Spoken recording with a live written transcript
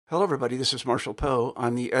Hello, everybody. This is Marshall Poe.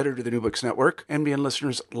 I'm the editor of the New Books Network. NBN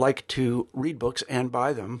listeners like to read books and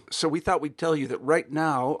buy them. So we thought we'd tell you that right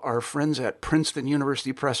now, our friends at Princeton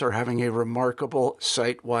University Press are having a remarkable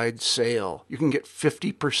site-wide sale. You can get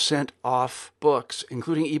 50% off books,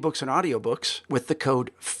 including ebooks and audiobooks, with the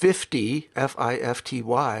code 50,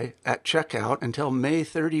 F-I-F-T-Y, at checkout until May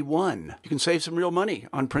 31. You can save some real money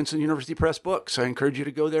on Princeton University Press books. I encourage you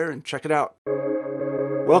to go there and check it out.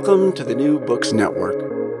 Welcome to the New Books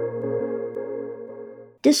Network.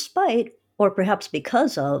 Despite, or perhaps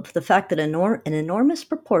because of, the fact that an enormous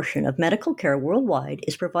proportion of medical care worldwide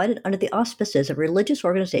is provided under the auspices of religious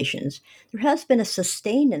organizations, there has been a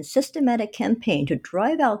sustained and systematic campaign to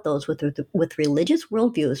drive out those with religious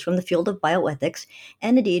worldviews from the field of bioethics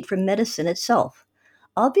and indeed from medicine itself.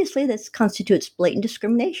 Obviously, this constitutes blatant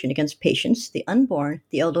discrimination against patients, the unborn,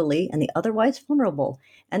 the elderly, and the otherwise vulnerable,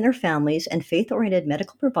 and their families and faith-oriented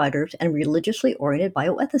medical providers and religiously oriented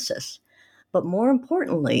bioethicists. But more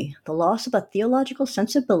importantly, the loss of a theological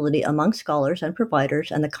sensibility among scholars and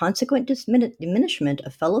providers and the consequent diminishment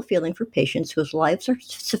of fellow feeling for patients whose lives are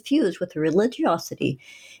suffused with religiosity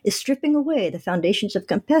is stripping away the foundations of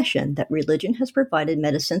compassion that religion has provided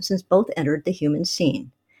medicine since both entered the human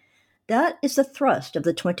scene. That is the thrust of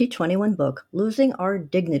the 2021 book, Losing Our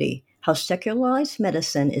Dignity: How Secularized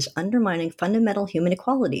Medicine is Undermining Fundamental Human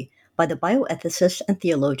Equality, by the bioethicist and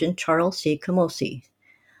theologian Charles C. Camosy.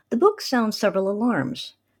 The book sounds several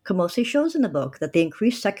alarms. Camosy shows in the book that the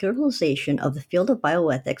increased secularization of the field of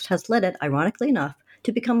bioethics has led it, ironically enough,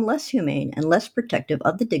 to become less humane and less protective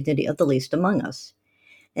of the dignity of the least among us.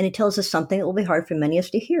 And he tells us something that will be hard for many of us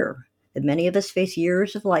to hear, that many of us face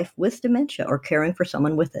years of life with dementia or caring for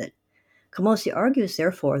someone with it. Camosy argues,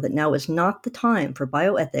 therefore, that now is not the time for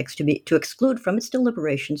bioethics to exclude from its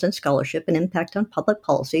deliberations and scholarship and impact on public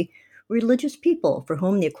policy religious people for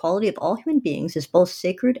whom the equality of all human beings is both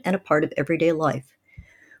sacred and a part of everyday life.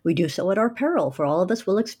 We do so at our peril, for all of us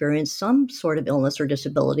will experience some sort of illness or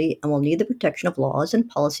disability and will need the protection of laws and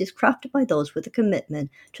policies crafted by those with a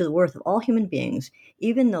commitment to the worth of all human beings,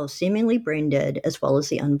 even those seemingly brain dead as well as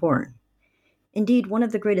the unborn. Indeed, one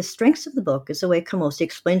of the greatest strengths of the book is the way Camosy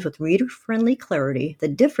explains with reader-friendly clarity the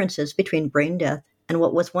differences between brain death and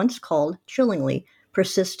what was once called, chillingly,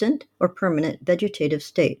 persistent or permanent vegetative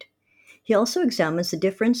state. He also examines the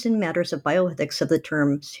difference in matters of bioethics of the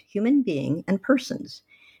terms human being and persons,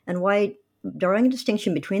 and why drawing a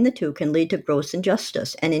distinction between the two can lead to gross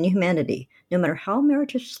injustice and inhumanity, no matter how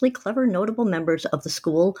meritoriously clever notable members of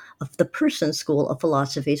the person school of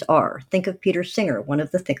philosophies are. Think of Peter Singer, one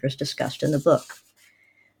of the thinkers discussed in the book.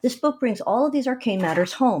 This book brings all of these arcane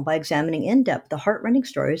matters home by examining in depth the heart-rending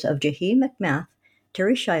stories of Jahi McMath,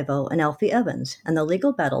 Terry Schiavo, and Alfie Evans, and the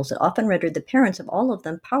legal battles that often rendered the parents of all of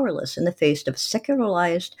them powerless in the face of a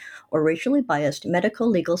secularized or racially biased medical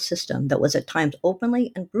legal system that was at times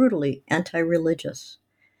openly and brutally anti-religious.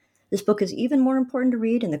 This book is even more important to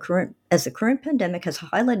read as the current pandemic has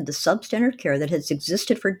highlighted the substandard care that has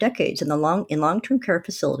existed for decades in long-term care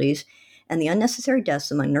facilities and the unnecessary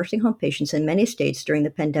deaths among nursing home patients in many states during the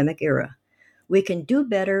pandemic era. We can do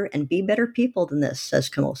better and be better people than this, says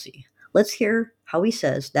Camosy. Let's hear how he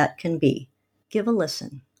says that can be. Give a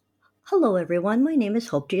listen. Hello, everyone. My name is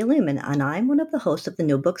Hope J. Lehman, and I'm one of the hosts of the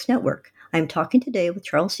New Books Network. I'm talking today with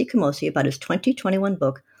Charles C. Camosy about his 2021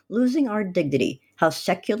 book, Losing Our Dignity: How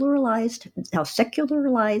secularized, you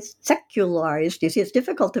see, it's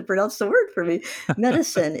difficult to pronounce the word for me,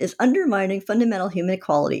 medicine is undermining fundamental human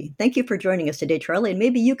equality. Thank you for joining us today, Charlie, and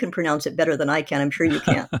maybe you can pronounce it better than I can. I'm sure you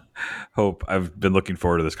can. Hope, I've been looking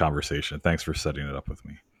forward to this conversation. Thanks for setting it up with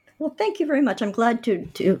me. Well, thank you very much. I'm glad to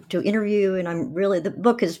interview you, and the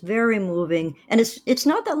book is very moving, and it's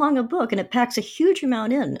not that long a book, and it packs a huge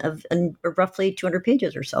amount in roughly 200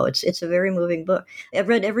 pages or so. It's a very moving book. I've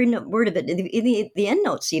read every word of it, in the end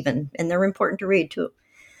notes even, and they're important to read too.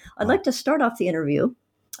 I'd like to start off the interview.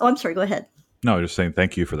 Oh, I'm sorry. Go ahead. No, just saying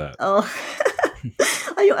thank you for that. Oh,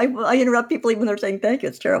 I interrupt people even when they're saying thank you.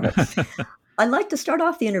 It's terrible. I'd like to start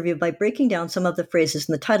off the interview by breaking down some of the phrases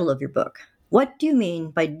in the title of your book. What do you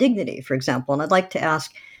mean by dignity, for example? And I'd like to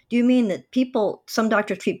ask, do you mean that some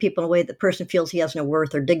doctors treat people in a way that the person feels he has no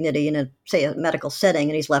worth or dignity in a medical setting,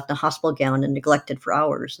 and he's left in a hospital gown and neglected for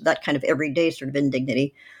hours, that kind of everyday sort of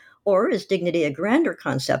indignity? Or is dignity a grander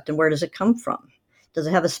concept, and where does it come from? Does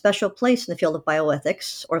it have a special place in the field of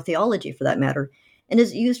bioethics, or theology for that matter? And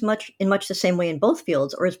is it used in much the same way in both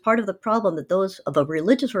fields, or is part of the problem that those of a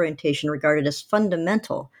religious orientation regarded as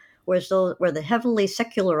fundamental, whereas those where the heavily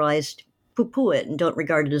secularized poo-poo it and don't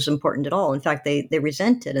regard it as important at all? In fact, they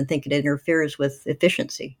resent it and think it interferes with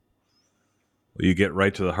efficiency. Well, you get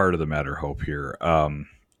right to the heart of the matter, Hope, here.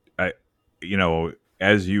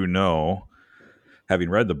 as you know, having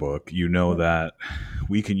read the book, you know that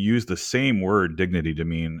we can use the same word dignity to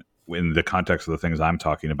mean, in the context of the things I'm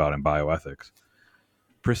talking about in bioethics,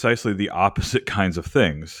 precisely the opposite kinds of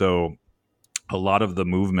things. So a lot of the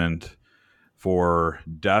movement for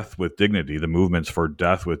death with dignity, the movements for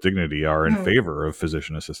death with dignity are in favor of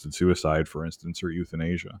physician-assisted suicide, for instance, or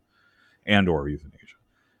euthanasia.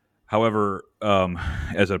 However,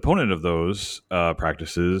 as an opponent of those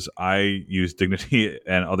practices, I use dignity,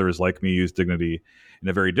 and others like me use dignity in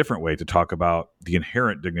a very different way, to talk about the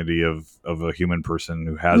inherent dignity of a human person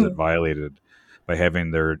who has it violated by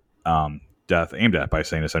having their death aimed at, by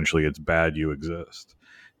saying essentially it's bad you exist.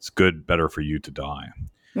 It's better for you to die.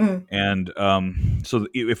 And so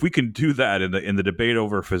if we can do that in the debate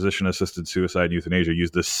over physician-assisted suicide and euthanasia,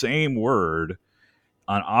 use the same word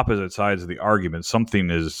on opposite sides of the argument,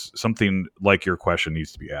 something like your question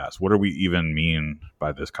needs to be asked. What do we even mean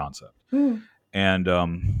by this concept? And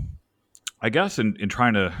I guess in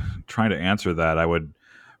trying to answer that, I would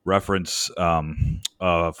reference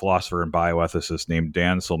a philosopher and bioethicist named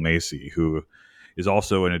Dan Sulmacy, who is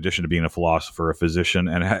also, in addition to being a philosopher, a physician,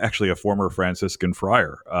 and actually a former Franciscan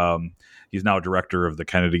friar. He's now director of the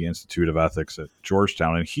Kennedy Institute of Ethics at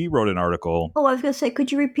Georgetown, and he wrote an article. Oh, I was going to say,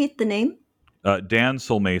 could you repeat the name? Dan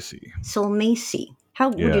Sulmacy. Sulmacy. How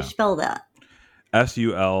would you spell that?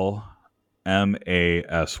 Sulmasy.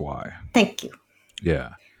 Thank you. Yeah.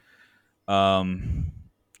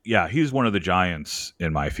 Yeah, he's one of the giants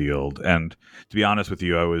in my field. And to be honest with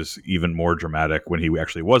you, I was even more dramatic when he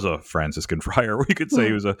actually was a Franciscan friar. We could say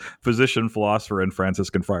he was a physician, philosopher, and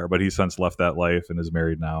Franciscan friar, but he's since left that life and is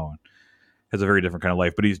married now and has a very different kind of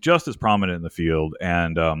life. But he's just as prominent in the field,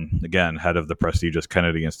 and again, head of the prestigious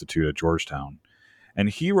Kennedy Institute at Georgetown. And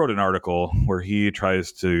he wrote an article where he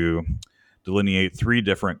tries to delineate 3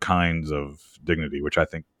 different kinds of dignity, which I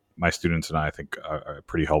think my students and I think are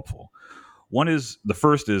pretty helpful. The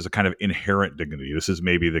first is a kind of inherent dignity. This is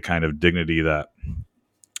maybe the kind of dignity that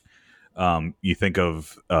you think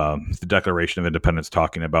of the Declaration of Independence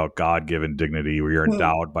talking about God-given dignity. We are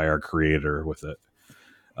endowed by our Creator with it.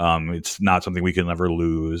 It's not something we can ever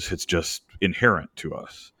lose. It's just inherent to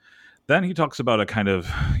us. Then he talks about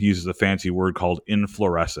uses a fancy word called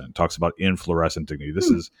inflorescent, talks about inflorescent dignity. This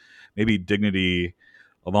is maybe dignity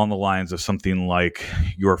along the lines of something like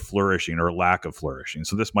your flourishing or lack of flourishing.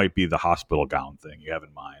 So this might be the hospital gown thing you have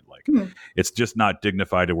in mind. Like it's just not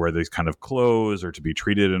dignified to wear these kind of clothes or to be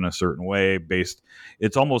treated in a certain way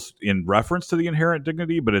it's almost in reference to the inherent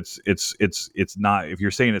dignity, but it's not, if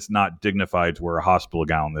you're saying it's not dignified to wear a hospital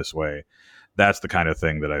gown this way, that's the kind of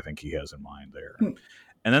thing that I think he has in mind there.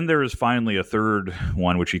 And then there is finally a third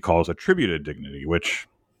one, which he calls attributed dignity, which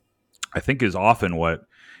I think is often what,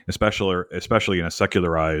 especially in a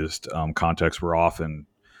secularized context, we're often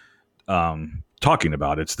talking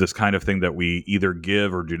about. It's this kind of thing that we either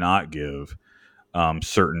give or do not give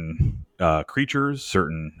certain creatures,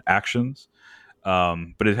 certain actions,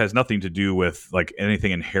 but it has nothing to do with like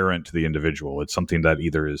anything inherent to the individual. It's something that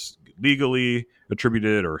either is legally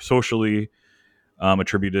attributed or socially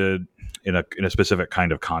attributed in a specific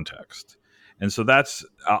kind of context. And so that's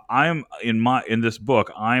I'm in this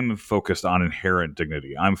book, I'm focused on inherent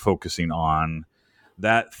dignity. I'm focusing on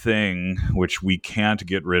that thing which we can't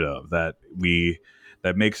get rid of, that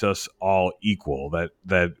makes us all equal,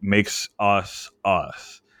 that makes us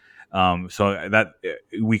us. So that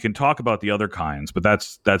we can talk about the other kinds, but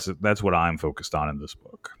that's what I'm focused on in this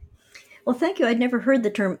book. Well, thank you. I'd never heard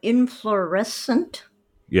the term inflorescent.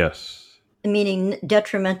 Yes. Meaning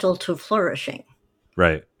detrimental to flourishing.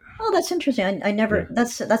 Right. Oh, that's interesting. I never. Yeah.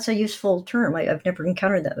 That's a useful term. I've never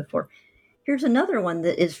encountered that before. Here's another one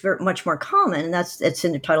that is much more common, and it's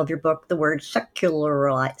in the title of your book. The word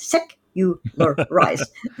secularize. Secularize.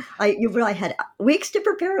 I had weeks to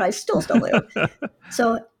prepare it. I still stumble over.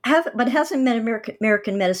 But hasn't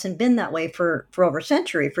American medicine been that way for over a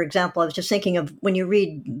century? For example, I was just thinking of when you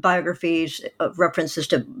read biographies of references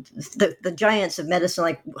to the giants of medicine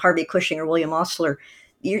like Harvey Cushing or William Osler.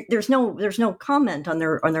 There's no comment on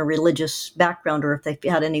their religious background or if they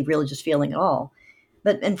had any religious feeling at all.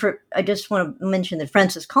 I just want to mention that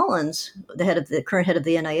Francis Collins, the current head of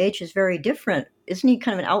the NIH, is very different. Isn't he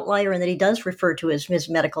kind of an outlier in that he does refer to his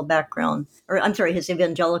medical background, or I'm sorry, his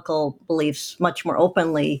evangelical beliefs much more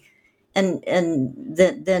openly, and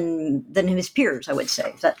than his peers, I would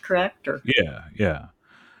say. Is that correct? Or yeah.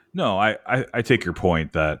 No, I take your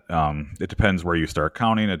point that it depends where you start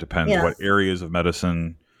counting. It depends what areas of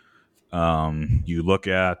medicine you look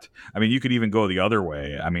at. I mean, you could even go the other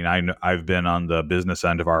way. I mean, I've been on the business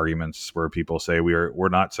end of arguments where people say we're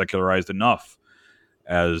not secularized enough.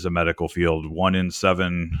 as a medical field. 1 in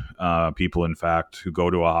 7 people, in fact, who go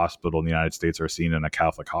to a hospital in the United States are seen in a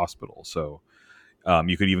Catholic hospital. So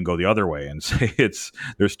you could even go the other way and say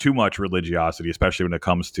there's too much religiosity, especially when it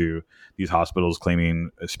comes to these hospitals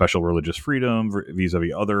claiming special religious freedom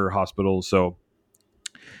vis-a-vis other hospitals. So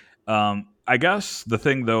I guess the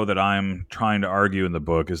thing, though, that I'm trying to argue in the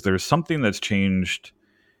book is there's something that's changed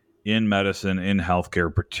in medicine, in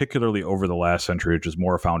healthcare, particularly over the last century, which is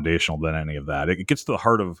more foundational than any of that. It gets to the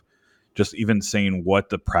heart of just even saying what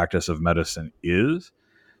the practice of medicine is.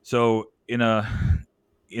 So in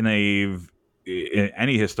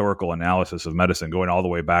any historical analysis of medicine, going all the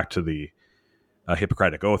way back to the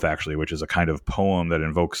Hippocratic Oath, actually, which is a kind of poem that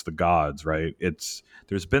invokes the gods, right?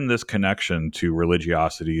 There's been this connection to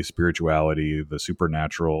religiosity, spirituality, the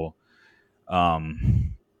supernatural,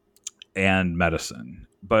 and medicine.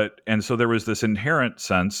 And so there was this inherent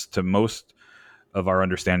sense to most of our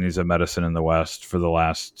understandings of medicine in the West for the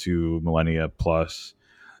last 2 millennia plus,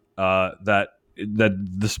 that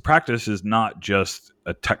this practice is not just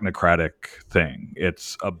a technocratic thing.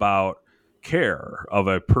 It's about care of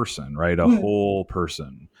a person, right? A whole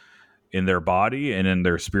person in their body and in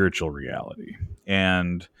their spiritual reality.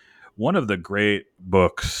 And one of the great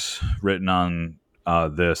books written on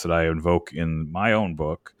this that I invoke in my own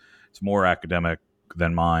book, it's more academic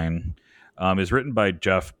than mine, is written by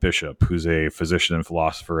Jeff Bishop, who's a physician and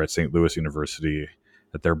philosopher at St. Louis University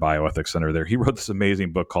at their bioethics center there. He wrote this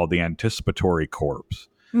amazing book called The Anticipatory Corpse.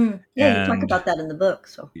 Yeah, you talk about that in the book.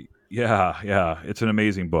 So yeah, it's an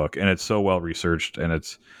amazing book, and it's so well researched, and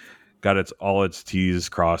it's got all its T's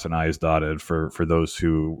crossed and I's dotted for those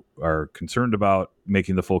who are concerned about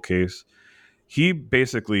making the full case. He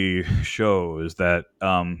basically shows that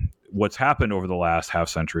what's happened over the last half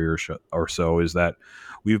century or so is that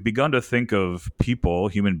we've begun to think of people,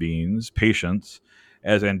 human beings, patients,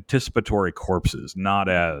 as anticipatory corpses, not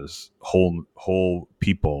as whole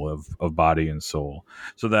people of body and soul.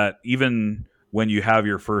 So that even when you have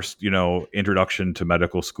your first, introduction to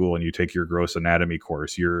medical school and you take your gross anatomy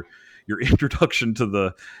course, your introduction to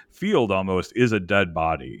the field almost is a dead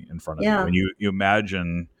body in front of you. And you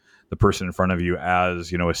imagine the person in front of you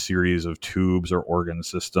as, a series of tubes or organ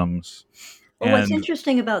systems. Well, what's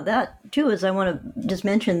interesting about that, too, is I want to just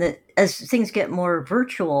mention that as things get more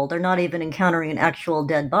virtual, they're not even encountering an actual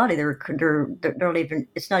dead body. They're not even,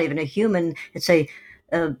 it's not even a human. It's a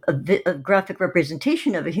graphic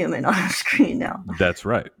representation of a human on a screen now. That's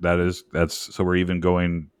right. So we're even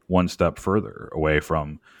going one step further away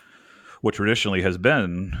from what traditionally has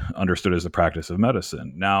been understood as the practice of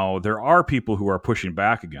medicine. Now, there are people who are pushing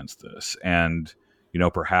back against this, and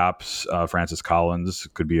perhaps Francis Collins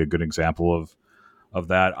could be a good example of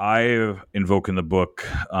that. I invoke in the book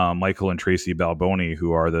Michael and Tracy Balboni,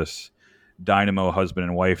 who are this dynamo husband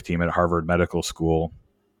and wife team at Harvard Medical School.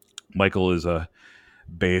 Michael is a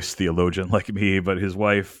base theologian like me, but his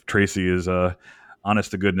wife, Tracy, is a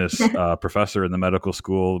honest to goodness professor in the medical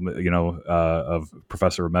school, of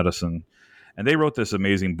professor of medicine. And they wrote this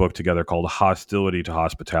amazing book together called Hostility to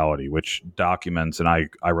Hospitality, which documents, and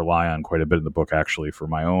I rely on quite a bit in the book actually for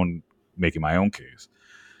making my own case,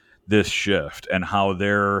 this shift and how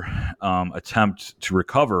their attempt to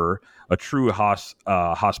recover a true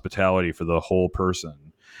hospitality for the whole person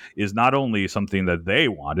is not only something that they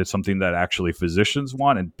want, it's something that actually physicians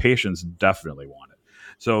want and patients definitely want it.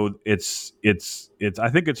 So I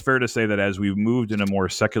think it's fair to say that as we've moved in a more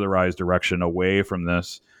secularized direction away from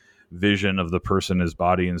this vision of the person as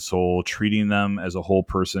body and soul, treating them as a whole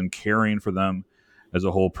person, caring for them as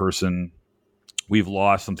a whole person, we've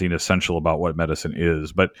lost something essential about what medicine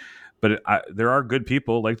is. But there are good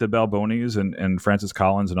people like the Balbonis and Francis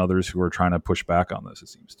Collins and others who are trying to push back on this, it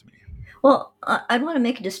seems to me. Well, I want to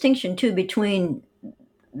make a distinction, too, between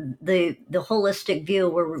the holistic view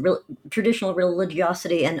where traditional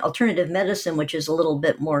religiosity and alternative medicine, which is a little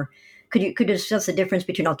bit more. Could you discuss the difference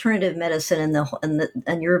between alternative medicine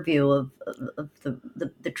and your view of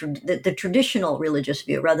the traditional religious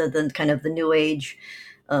view rather than kind of the New Age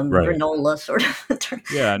granola sort of?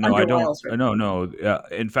 Yeah, no, I don't. No.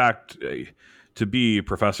 In fact, to be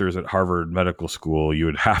professors at Harvard Medical School, you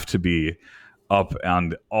would have to be up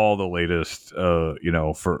on all the latest,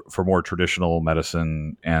 for more traditional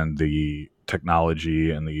medicine and the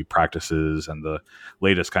technology and the practices and the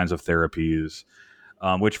latest kinds of therapies.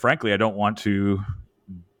 Which, frankly, I don't want to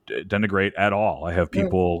denigrate at all. I have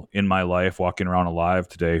people in my life walking around alive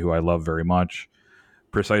today who I love very much,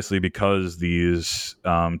 precisely because these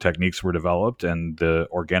techniques were developed and the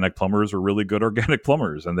organic plumbers were really good organic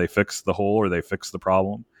plumbers and they fixed the hole or they fixed the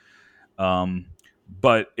problem.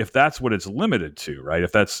 But if that's what it's limited to, right?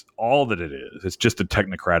 If that's all that it is, it's just a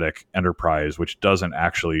technocratic enterprise which doesn't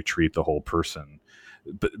actually treat the whole person.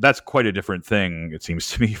 But that's quite a different thing, it seems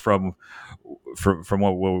to me, from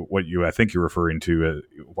what you, I think you're referring to,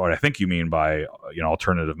 what I think you mean by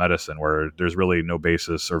alternative medicine, where there's really no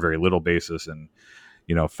basis or very little basis in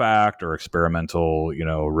fact or experimental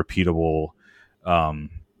repeatable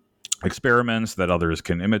experiments that others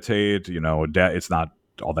can imitate. It's not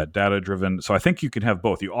all that data driven. So I think you can have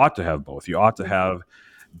both. You ought to have both. You ought to have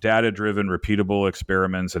data driven, repeatable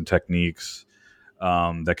experiments and techniques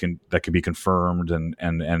that can be confirmed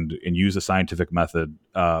and use a scientific method.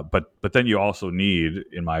 But then you also need,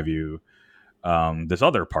 in my view, this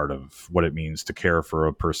other part of what it means to care for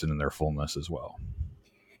a person in their fullness as well.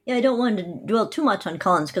 Yeah, I don't want to dwell too much on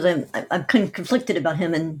Collins because I'm conflicted about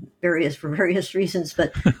him for various reasons.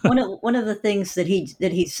 But one of the things that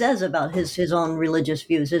he says about his own religious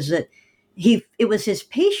views is that it was his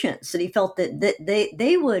patients that he felt that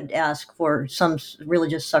they would ask for some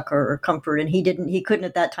religious succor or comfort, and he couldn't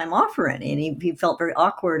at that time offer any, and he felt very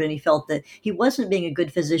awkward, and he felt that he wasn't being a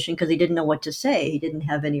good physician because he didn't know what to say. He didn't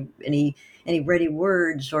have any ready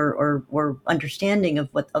words or understanding of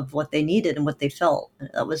what they needed and what they felt.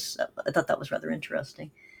 I thought that was rather interesting.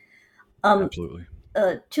 Absolutely.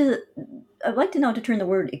 I'd like to now to turn the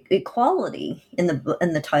word equality in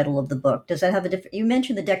the title of the book. Does that have a different? You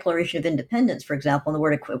mentioned the Declaration of Independence, for example, and the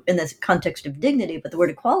word in the context of dignity, but the word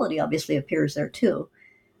equality obviously appears there too.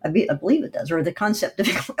 I believe it does, or the concept of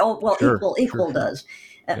equal does.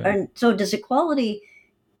 Yeah. And so, does equality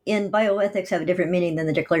in bioethics have a different meaning than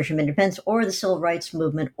the Declaration of Independence or the Civil Rights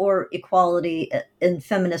Movement or equality in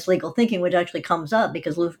feminist legal thinking, which actually comes up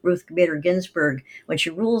because Ruth Bader Ginsburg, when she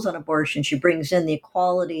rules on abortion, she brings in the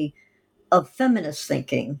equality of feminist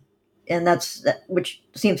thinking, and which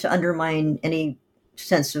seems to undermine any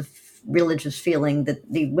sense of religious feeling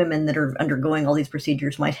that the women that are undergoing all these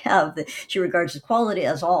procedures might have, that she regards equality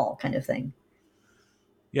as all kind of thing.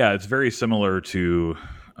 Yeah, it's very similar to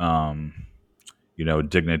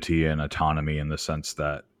dignity and autonomy in the sense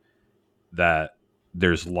that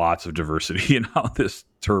there's lots of diversity in how this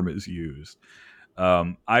term is used.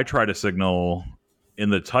 I try to signal in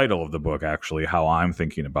the title of the book, actually, how I'm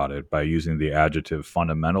thinking about it by using the adjective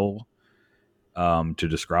fundamental to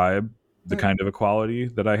describe the kind of equality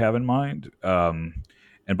that I have in mind. And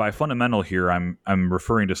by fundamental here, I'm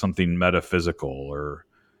referring to something metaphysical or,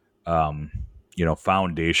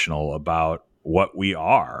 foundational about what we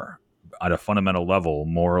are at a fundamental level,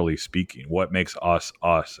 morally speaking. What makes us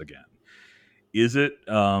us again? Is it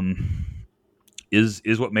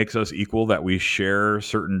is what makes us equal that we share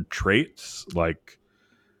certain traits, like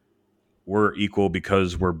we're equal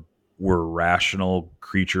because we're rational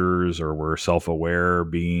creatures, or we're self-aware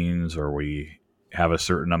beings, or we have a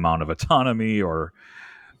certain amount of autonomy or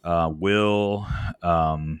will,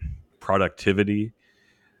 productivity.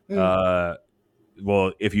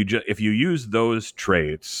 Well, if you use those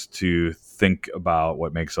traits to think about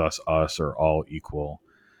what makes us or all equal,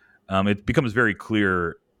 it becomes very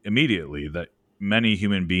clear immediately that many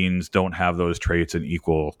human beings don't have those traits in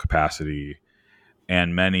equal capacity,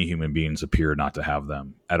 and many human beings appear not to have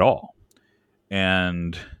them at all.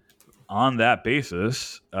 And on that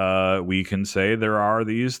basis, we can say there are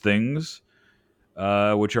these things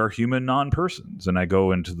which are human non-persons. And I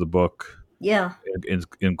go into the book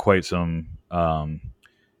in quite some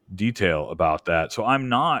detail about that. So I'm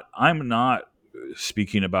not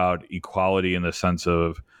speaking about equality in the sense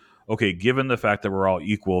of, okay, given the fact that we're all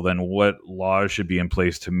equal, then what laws should be in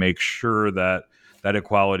place to make sure that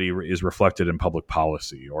equality is reflected in public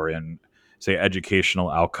policy or in, say, educational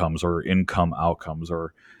outcomes or income outcomes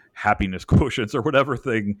or happiness quotients or whatever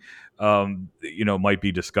thing might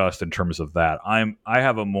be discussed in terms of that. I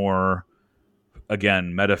have a more,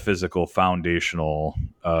 again, metaphysical, foundational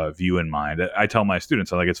view in mind. I tell my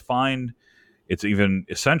students, it's even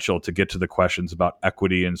essential to get to the questions about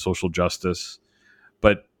equity and social justice,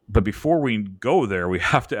 but before we go there, we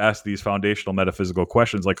have to ask these foundational metaphysical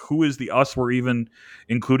questions, like who is the us we're even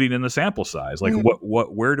including in the sample size? Like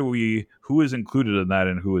who is included in that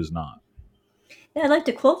and who is not? Yeah, I'd like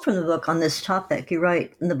to quote from the book on this topic. You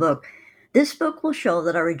write in the book, "This book will show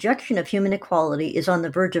that our rejection of human equality is on the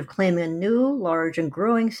verge of claiming a new, large, and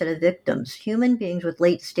growing set of victims, human beings with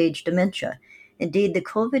late-stage dementia. Indeed, the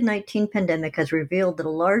COVID-19 pandemic has revealed that a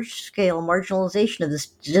large-scale marginalization of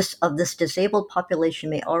this disabled population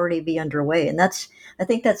may already be underway." And I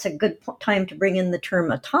think that's a good time to bring in the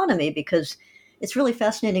term autonomy, because it's really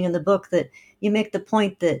fascinating in the book that you make the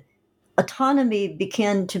point that autonomy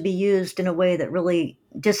began to be used in a way that really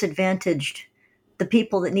disadvantaged the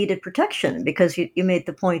people that needed protection, because you made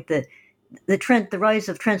the point that the rise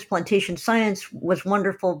of transplantation science was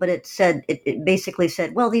wonderful, but it basically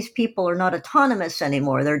said, well, these people are not autonomous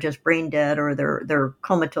anymore. They're just brain dead, or they're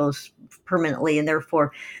comatose permanently, and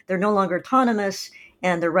therefore they're no longer autonomous,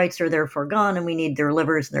 and their rights are therefore gone, and we need their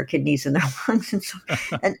livers and their kidneys and their lungs. And so,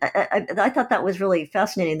 and I thought that was really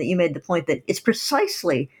fascinating that you made the point that it's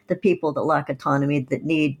precisely the people that lack autonomy that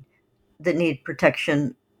need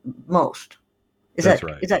protection most. Is that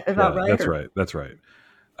about right? That's right. That's right.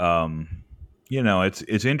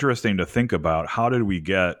 It's interesting to think about, how did we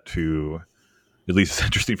get to, at least it's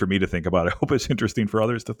interesting for me to think about, I hope it's interesting for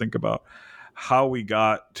others to think about, how we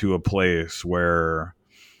got to a place where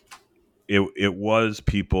it was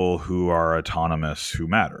people who are autonomous who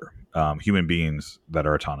matter, human beings that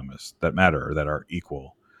are autonomous, that matter, that are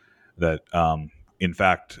equal, that in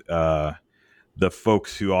fact the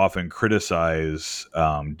folks who often criticize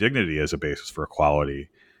dignity as a basis for equality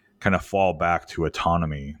kind of fall back to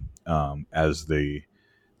autonomy as the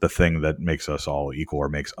thing that makes us all equal, or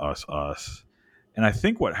makes us us. And I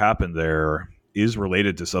think what happened there is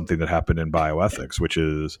related to something that happened in bioethics, which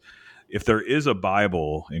is, if there is a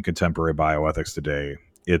Bible in contemporary bioethics today,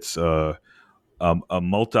 it's a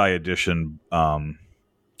multi-edition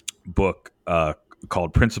book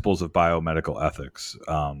called Principles of Biomedical Ethics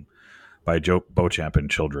by Joe Beauchamp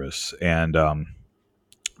and Childress. And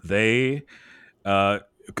they've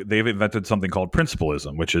invented something called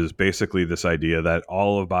principlism, which is basically this idea that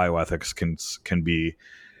all of bioethics can be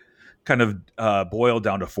kind of boiled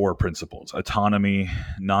down to 4 principles: autonomy,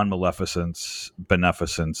 non-maleficence,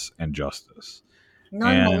 beneficence, and justice.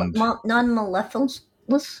 Non-maleficence?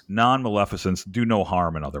 Non-maleficence, do no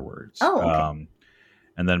harm, in other words. Oh, okay.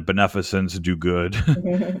 And then beneficence, do good.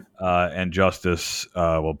 And justice,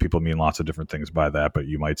 well, people mean lots of different things by that, but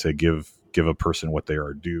you might say give a person what they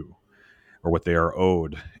are due, or what they are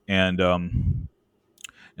owed. And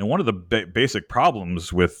one of the basic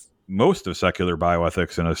problems with most of secular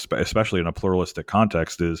bioethics, and especially in a pluralistic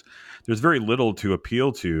context, is there's very little to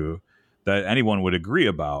appeal to that anyone would agree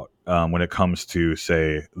about when it comes to,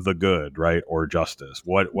 say, the good, right, or justice.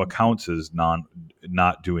 What counts as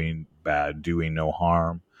not doing bad, doing no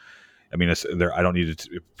harm. I mean, I don't need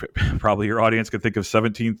to. Probably your audience could think of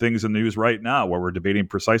 17 things in the news right now where we're debating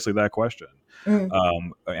precisely that question.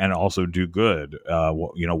 And also do good.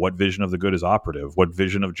 What vision of the good is operative? What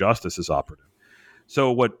vision of justice is operative?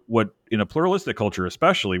 So what in a pluralistic culture,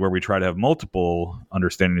 especially where we try to have multiple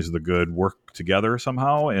understandings of the good work together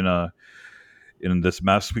somehow in this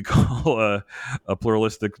mess we call a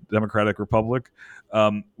pluralistic democratic republic,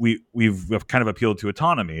 we've kind of appealed to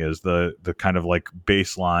autonomy as the kind of like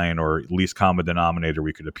baseline or least common denominator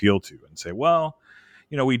we could appeal to, and say, well,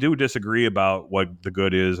 we do disagree about what the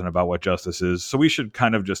good is and about what justice is, so we should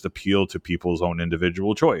kind of just appeal to people's own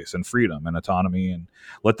individual choice and freedom and autonomy and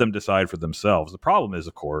let them decide for themselves. The problem is,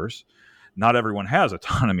 of course, not everyone has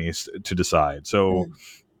autonomy to decide. So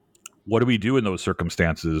what do we do in those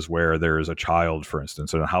circumstances where there is a child, for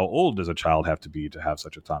instance, and how old does a child have to be to have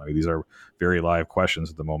such autonomy? These are very live questions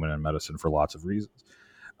at the moment in medicine for lots of reasons.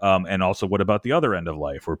 And also, what about the other end of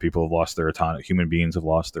life where people have lost their autonomy, human beings have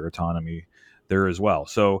lost their autonomy there as well.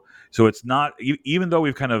 So it's not, even though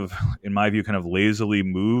we've kind of, in my view, kind of lazily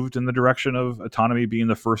moved in the direction of autonomy being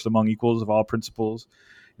the first among equals of all principles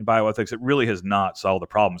in bioethics, it really has not solved the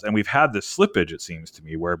problems. And we've had this slippage, it seems to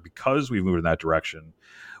me, where because we've moved in that direction,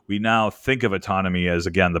 we now think of autonomy as,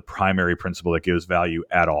 again, the primary principle that gives value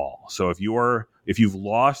at all. So if you've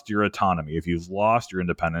lost your autonomy, if you've lost your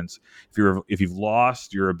independence, if you've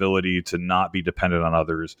lost your ability to not be dependent on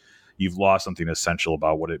others, you've lost something essential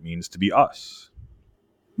about what it means to be us.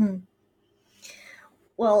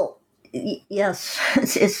 Well, yes,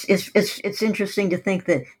 it's interesting to think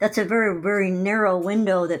that that's a very, very narrow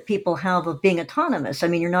window that people have of being autonomous. I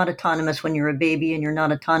mean, you're not autonomous when you're a baby, and you're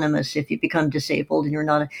not autonomous if you become disabled, and you're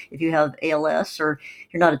not if you have ALS, or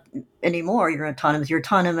you're not anymore. You're autonomous. You're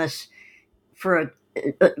autonomous for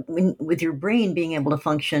with your brain being able to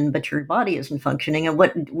function, but your body isn't functioning. And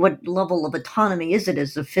what level of autonomy is it?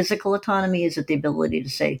 Is it physical autonomy? Is it the ability to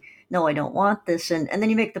say, no, I don't want this? And then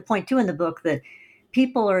you make the point too in the book that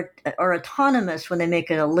people are autonomous when they make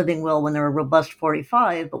a living will when they're a robust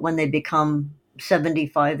 45, but when they become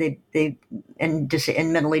 75, they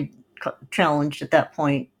mentally challenged at that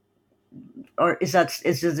point. Or is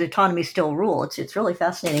the autonomy still rule? It's really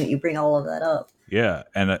fascinating that you bring all of that up. Yeah,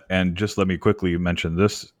 and just let me quickly mention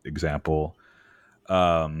this example.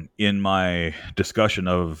 In my discussion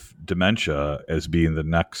of dementia as being the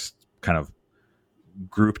next kind of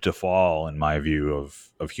group to fall, in my view,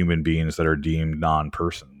 of human beings that are deemed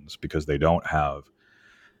non-persons because they don't have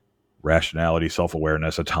rationality,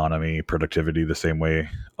 self-awareness, autonomy, productivity, the same way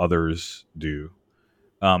others do.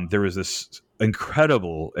 There was this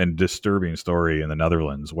incredible and disturbing story in the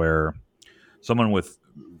Netherlands where someone with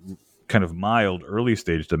kind of mild early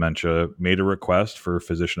stage dementia made a request for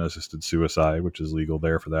physician-assisted suicide, which is legal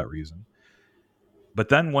there for that reason. But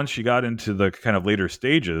then once she got into the kind of later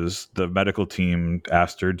stages, the medical team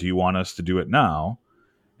asked her, "Do you want us to do it now?"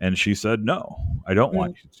 And she said, "No, I don't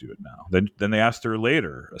want you to do it now." Then they asked her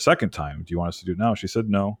later, a second time, "Do you want us to do it now?" She said,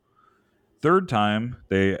 "No." Third time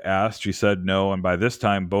they asked, she said no. And by this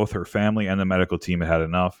time, both her family and the medical team had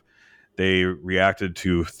enough. They reacted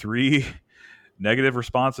to 3 negative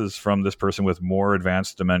responses from this person with more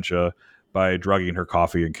advanced dementia by drugging her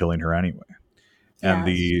coffee and killing her anyway. And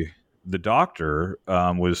the doctor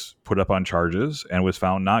was put up on charges and was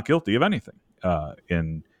found not guilty of anything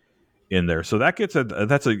in there. So that gets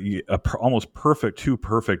that's a almost too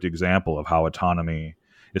perfect example of how autonomy,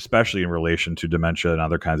 especially in relation to dementia and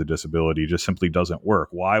other kinds of disability, just simply doesn't work.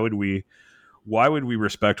 Why would we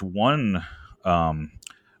respect one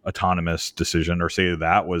autonomous decision or say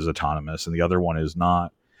that was autonomous and the other one is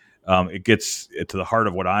not? It gets to the heart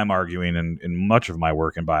of what I'm arguing in much of my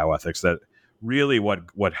work in bioethics, that really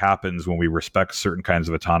what happens when we respect certain kinds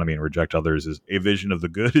of autonomy and reject others is a vision of the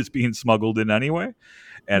good is being smuggled in anyway.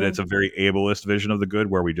 And it's a very ableist vision of the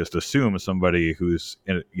good where we just assume somebody who's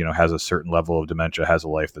has a certain level of dementia has a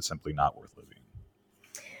life that's simply not worth living.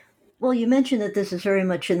 Well, you mentioned that this is very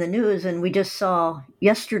much in the news, and we just saw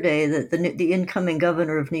yesterday that the incoming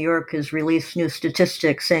governor of New York has released new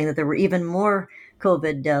statistics saying that there were even more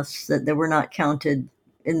COVID deaths that were not counted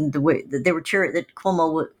in the way that they were that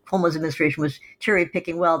Cuomo's administration was cherry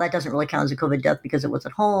picking. Well, that doesn't really count as a COVID death because it was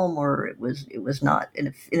at home or it was not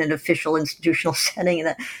in an official institutional setting and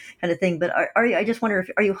that kind of thing. But I just wonder,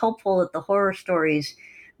 are you hopeful that the horror stories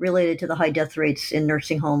related to the high death rates in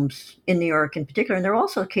nursing homes in New York in particular, and there are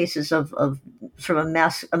also cases of sort of a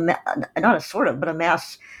mass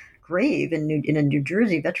grave in a New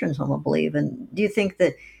Jersey veterans home, I believe. And do you think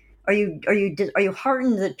that are you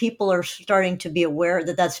heartened that people are starting to be aware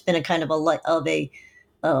that that's been a kind of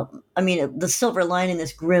the silver lining in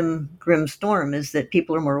this grim storm is that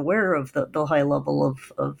people are more aware of the high level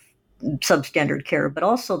of substandard care, but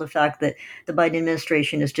also the fact that the Biden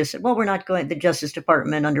administration has just said, well, the Justice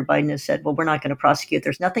Department under Biden has said, well, we're not going to prosecute.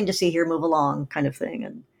 There's nothing to see here, move along kind of thing.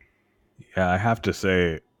 And yeah, I have to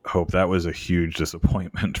say, Hope, that was a huge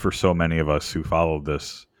disappointment for so many of us who followed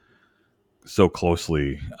this so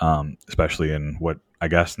closely, especially in what I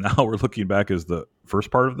guess now we're looking back as the first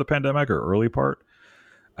part of the pandemic or early part.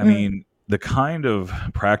 I mean, the kind of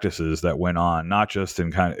practices that went on, not just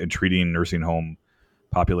in treating nursing home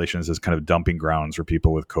populations as kind of dumping grounds for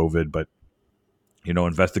people with COVID, but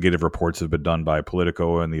investigative reports have been done by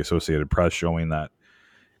Politico and the Associated Press showing that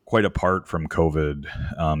quite apart from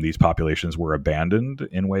COVID, these populations were abandoned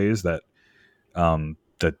in ways that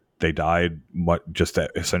that they died just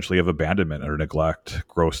essentially of abandonment or neglect,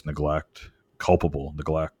 gross neglect, culpable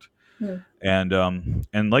neglect.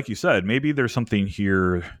 And like you said, maybe there's something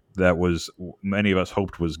here that was many of us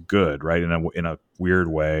hoped was good, right? In a weird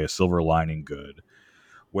way, a silver lining good,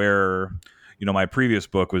 where my previous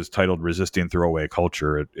book was titled Resisting Throwaway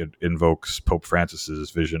Culture. It invokes Pope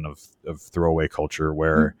Francis's vision of throwaway culture,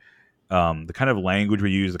 where the kind of language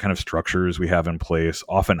we use, the kind of structures we have in place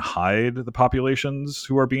often hide the populations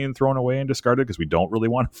who are being thrown away and discarded because we don't really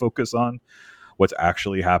want to focus on what's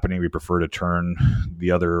actually happening. We prefer to turn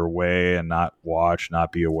the other way and not watch,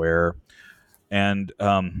 not be aware. And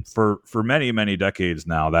for many, many decades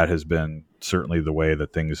now, that has been certainly the way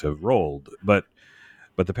that things have rolled. But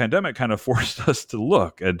the pandemic kind of forced us to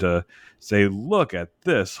look and to say, look at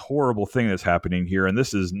this horrible thing that's happening here. And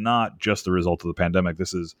this is not just the result of the pandemic.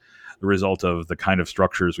 This is the result of the kind of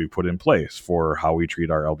structures we put in place for how we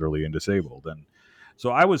treat our elderly and disabled. And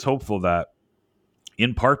so I was hopeful that,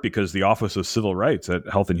 in part because the Office of Civil Rights at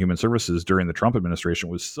Health and Human Services during the Trump administration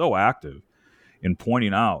was so active in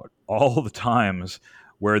pointing out all the times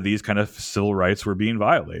where these kind of civil rights were being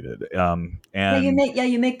violated.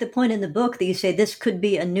 You make the point in the book that you say this could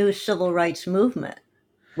be a new civil rights movement,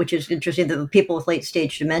 which is interesting, the people with late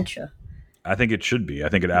stage dementia. I think it should be. I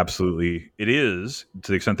think it is,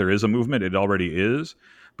 to the extent there is a movement, it already is,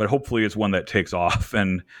 but hopefully it's one that takes off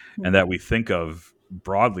and that we think of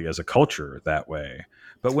broadly as a culture that way.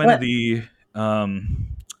 But when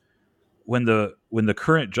the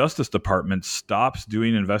current Justice Department stops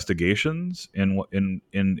doing investigations in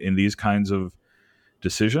these kinds of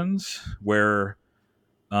decisions, where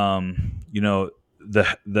the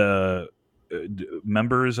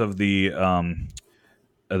members of the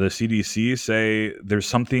the CDC say there's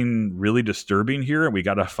something really disturbing here, and we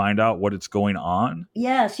got to find out what it's going on.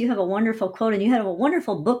 Yes, you have a wonderful quote, and you have a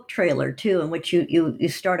wonderful book trailer too, in which you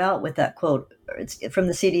start out with that quote. It's from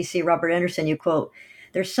the CDC, Robert Anderson. You quote,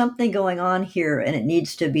 "There's something going on here, and it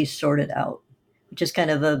needs to be sorted out," which is kind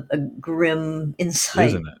of a grim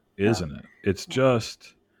insight, Isn't it? It's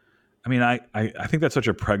just. I mean, I think that's such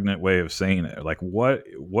a pregnant way of saying it. Like,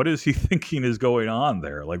 what is he thinking is going on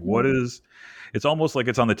there? Like, what is? It's almost like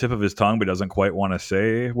it's on the tip of his tongue, but doesn't quite want to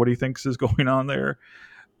say what he thinks is going on there.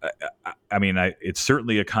 I mean, it's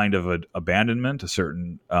certainly a kind of abandonment, a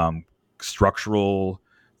certain structural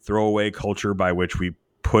throwaway culture by which we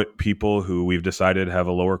put people who we've decided have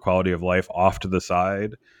a lower quality of life off to the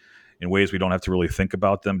side in ways we don't have to really think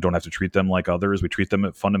about them, don't have to treat them like others. We treat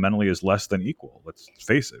them fundamentally as less than equal. Let's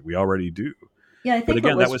face it, we already do. Yeah, I think. But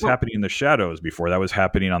again, that was happening in the shadows before. That was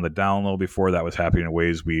happening on the down low before. That was happening in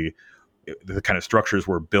ways the kind of structures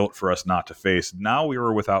were built for us not to face. Now we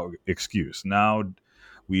were without excuse. Now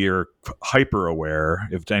we are hyper aware.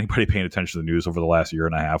 If anybody paying attention to the news over the last year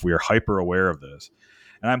and a half, we are hyper aware of this.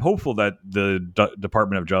 And I'm hopeful that the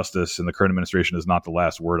Department of Justice and the current administration is not the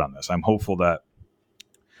last word on this. I'm hopeful that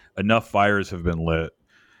enough fires have been lit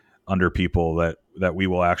under people that we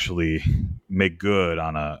will actually make good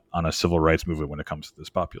on a civil rights movement when it comes to this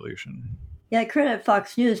population. Yeah, I credit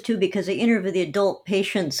Fox News too, because they interview the adult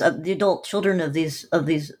patients, the adult children of these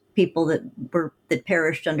people that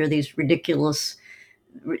perished under these ridiculous,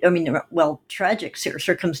 tragic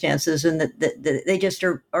circumstances, and that they just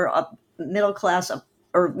are middle class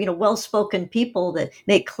or well-spoken people that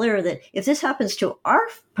make clear that if this happens to our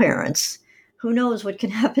parents, who knows what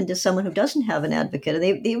can happen to someone who doesn't have an advocate?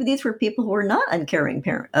 And these were people who were not uncaring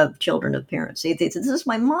of children of parents. They said, "This is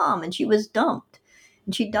my mom, and she was dumped,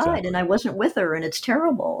 and she died, exactly. And I wasn't with her, and it's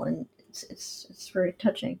terrible." And it's very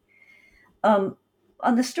touching. On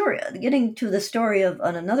the story, getting to the story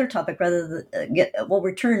on another topic, rather than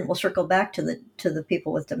we'll circle back to the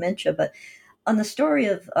people with dementia, but on the story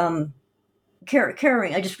of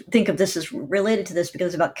caring, I just think of this as related to this because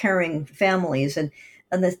it's about caring families and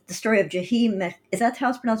the story of Jahi, is that how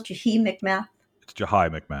it's pronounced? Jahi McMath? It's Jahi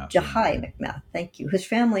McMath. Jahi McMath, thank you. Whose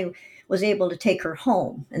family was able to take her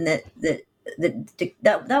home, and that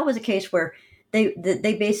was a case where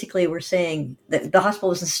they basically were saying that the hospital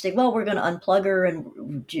was insisting, well, we're going to unplug her,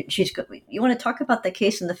 and she's good. You want to talk about the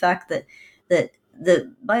case and the fact that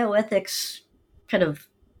the bioethics kind of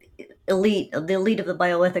the elite of the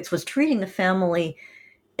bioethics was treating the family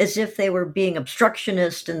as if they were being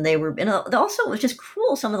obstructionist, and also it was just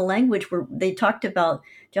cruel. Some of the language where they talked about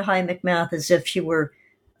Jahi McMath as if she were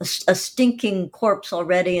a stinking corpse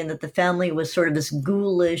already, and that the family was sort of this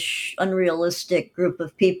ghoulish, unrealistic group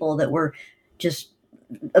of people that were just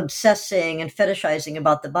obsessing and fetishizing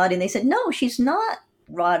about the body. And they said, no, she's not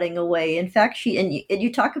rotting away. In fact,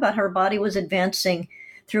 you talk about her body was advancing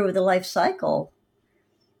through the life cycle.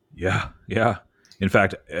 Yeah. In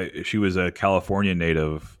fact, she was a California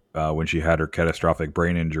native when she had her catastrophic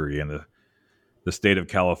brain injury, and the state of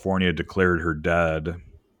California declared her dead.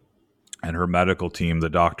 And her medical team,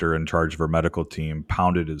 the doctor in charge of her medical team,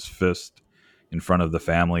 pounded his fist in front of the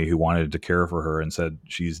family who wanted to care for her and said,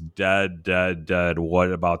 "She's dead, dead, dead.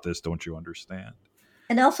 What about this? Don't you understand?"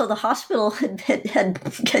 And also the hospital had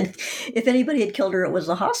if anybody had killed her, it was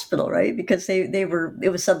the hospital, right? Because it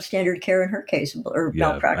was substandard care in her case, or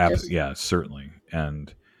malpractice. Yeah, certainly.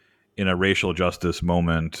 And in a racial justice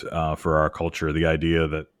moment for our culture, the idea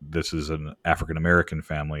that this is an African-American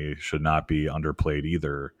family should not be underplayed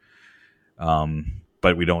either.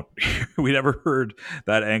 But we never heard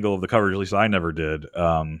that angle of the coverage. At least I never did.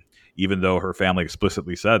 Even though her family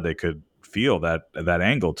explicitly said they could feel that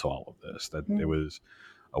angle to all of this, that it was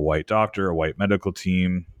a white doctor, a white medical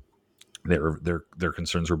team. Their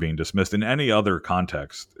concerns were being dismissed. In any other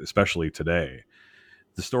context, especially today,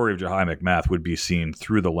 the story of Jahi McMath would be seen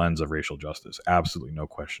through the lens of racial justice. Absolutely no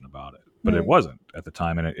question about it. But it wasn't at the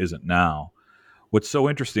time, and it isn't now. What's so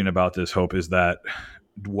interesting about this, Hope, is that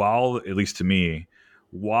at least to me,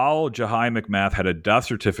 while Jahi McMath had a death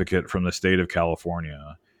certificate from the state of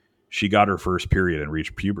California, she got her first period and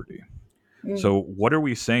reached puberty. So what are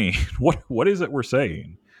we saying? What is it we're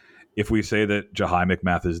saying if we say that Jahi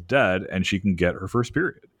McMath is dead and she can get her first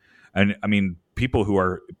period? And I mean, people who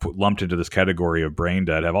are lumped into this category of brain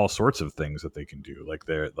dead have all sorts of things that they can do,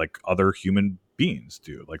 like other human beings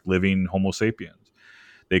do, like living Homo sapiens.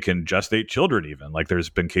 They can gestate children even. Like there's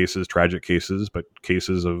been tragic cases, but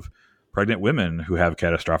cases of pregnant women who have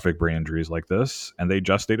catastrophic brain injuries like this, and they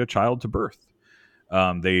gestate a child to birth.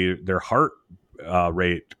 Their heart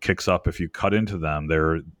rate kicks up if you cut into them.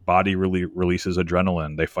 Their body releases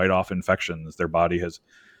adrenaline. They fight off infections. Their body has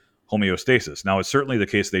homeostasis. Now, it's certainly the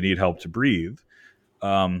case they need help to breathe.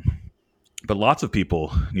 But lots of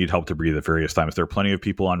people need help to breathe at various times. There are plenty of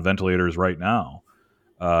people on ventilators right now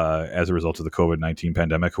as a result of the COVID-19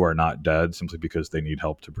 pandemic who are not dead simply because they need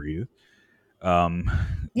help to breathe.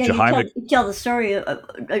 You tell the story.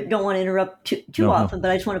 I don't want to interrupt too often,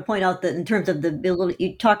 but I just want to point out that in terms of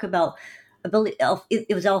you talk about,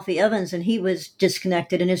 it was Alfie Evans, and he was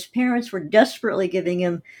disconnected, and his parents were desperately giving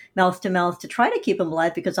him mouth to mouth to try to keep him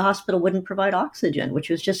alive because the hospital wouldn't provide oxygen, which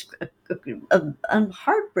was just a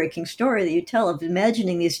heartbreaking story that you tell of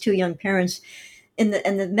imagining these two young parents and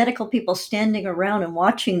the medical people standing around and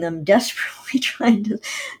watching them desperately trying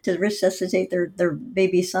to resuscitate their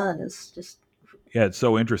baby son. Is just... Yeah, it's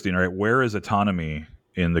so interesting, right? Where is autonomy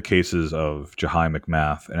in the cases of Jahi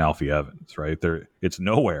McMath and Alfie Evans, right? It's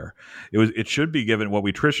nowhere. It should be given. What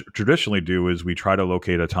we traditionally do is we try to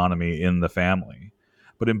locate autonomy in the family.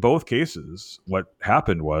 But in both cases, what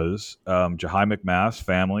happened was Jahi McMath's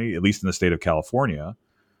family, at least in the state of California,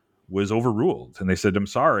 was overruled. And they said, I'm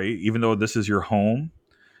sorry, even though this is your home,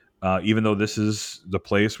 even though this is the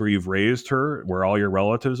place where you've raised her, where all your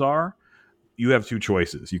relatives are, you have two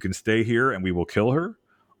choices. You can stay here and we will kill her,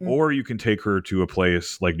 or you can take her to a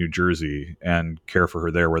place like New Jersey and care for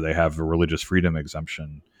her there where they have a religious freedom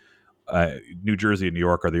exemption. New Jersey and New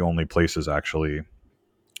York are the only places actually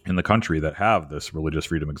in the country that have this religious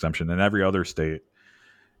freedom exemption. In every other state,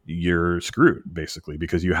 you're screwed basically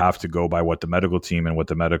because you have to go by what the medical team and what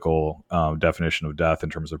the medical definition of death in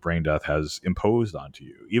terms of brain death has imposed onto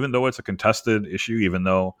you. Even though it's a contested issue, even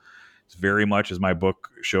though it's very much, as my book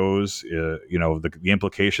shows, the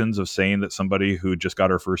implications of saying that somebody who just got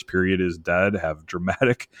her first period is dead have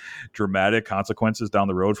dramatic consequences down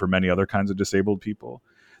the road for many other kinds of disabled people.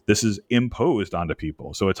 This is imposed onto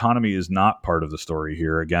people. So autonomy is not part of the story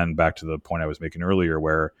here. Again, back to the point I was making earlier,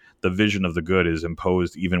 where the vision of the good is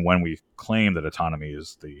imposed even when we claim that autonomy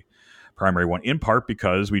is the primary one, in part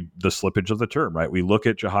because the slippage of the term, right? We look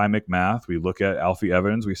at Jahi McMath, we look at Alfie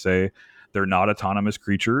Evans, we say, they're not autonomous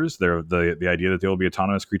creatures. They're the idea that they will be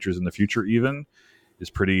autonomous creatures in the future even is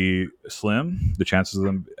pretty slim. The chances of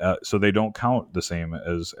them, so they don't count the same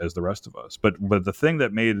as the rest of us. But the thing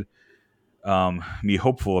that made me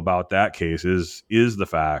hopeful about that case is the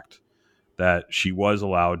fact that she was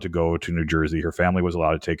allowed to go to New Jersey. Her family was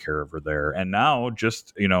allowed to take care of her there. And now,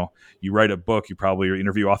 you write a book. You probably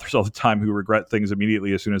interview authors all the time who regret things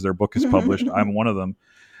immediately as soon as their book is published. I'm one of them.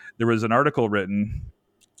 There was an article written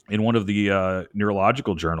in one of the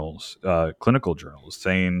neurological journals, clinical journals,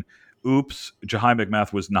 saying, oops, Jahi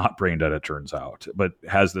McMath was not brain dead, it turns out, but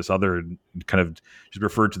has this other kind of, she's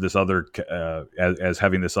referred to this other as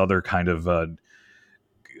having this other kind of, I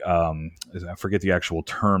forget the actual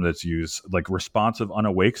term that's used, like responsive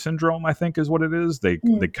unawake syndrome, I think is what it is. They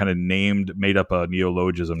kind of made up a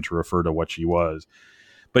neologism to refer to what she was.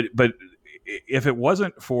 But if it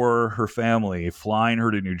wasn't for her family flying her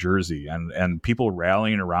to New Jersey and people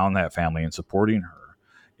rallying around that family and supporting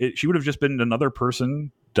her, she would have just been another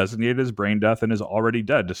person designated as brain death and is already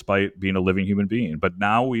dead despite being a living human being. But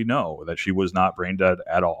now we know that she was not brain dead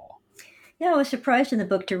at all. Yeah, I was surprised in the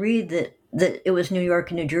book to read that it was New York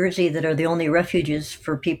and New Jersey that are the only refuges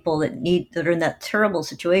for people that are in that terrible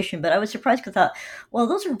situation. But I was surprised because I thought, well,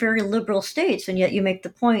 those are very liberal states, and yet you make the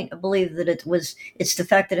point, I believe, that it's the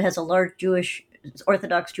fact that it has a large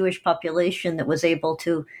Orthodox Jewish population that was able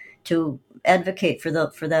to advocate for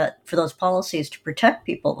those policies to protect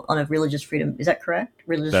people on a religious freedom. Is that correct?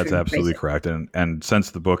 That's absolutely correct. And since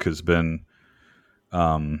the book has been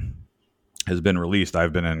released,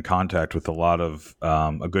 I've been in contact with a lot of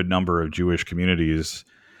a good number of Jewish communities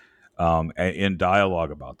in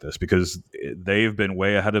dialogue about this, because they've been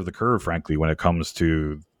way ahead of the curve, frankly, when it comes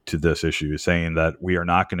to this issue, saying that we are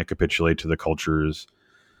not going to capitulate to the culture's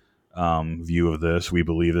view of this. We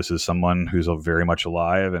believe this is someone who's very much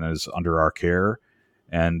alive and is under our care,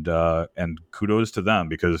 and kudos to them,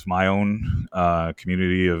 because my own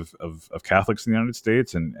community of Catholics in the United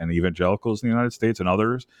States and evangelicals in the United States and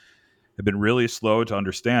others have been really slow to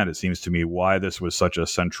understand, it seems to me, why this was such a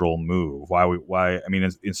central move. Why? I mean,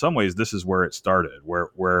 in some ways, this is where it started, where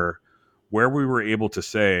we were able to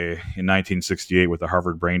say in 1968 with the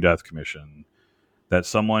Harvard Brain Death Commission that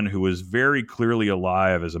someone who was very clearly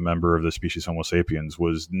alive as a member of the species Homo sapiens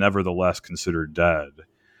was nevertheless considered dead,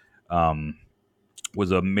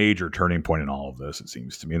 was a major turning point in all of this, it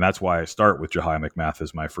seems to me. And that's why I start with Jahi McMath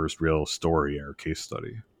as my first real story or case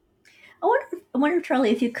study. I wonder,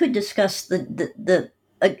 Charlie, if you could discuss the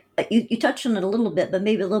you touched on it a little bit, but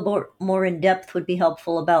maybe a little more in depth would be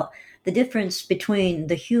helpful about the difference between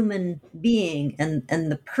the human being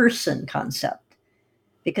and the person concept,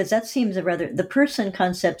 because the person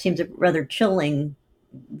concept seems a rather chilling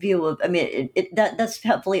view of. I mean, that's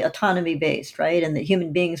heavily autonomy based, right? And that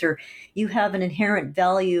human beings you have an inherent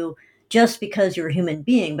value just because you're a human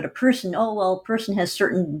being, but a person, oh well, a person has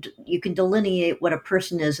certain. You can delineate what a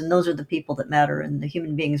person is, and those are the people that matter, and the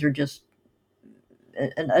human beings are just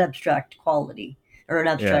an abstract quality or an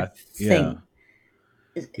abstract thing.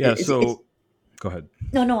 So go ahead.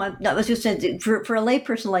 No. I was just saying, for a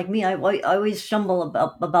layperson like me, I always stumble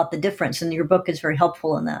about the difference, and your book is very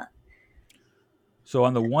helpful in that. So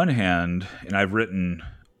on the one hand, and I've written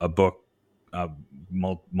a book,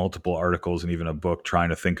 multiple articles, and even a book trying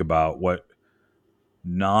to think about what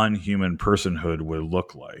non-human personhood would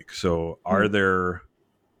look like. So are there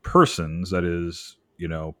persons, that is,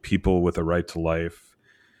 people with a right to life,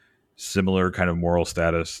 similar kind of moral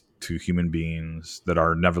status to human beings, that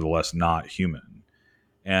are nevertheless not human?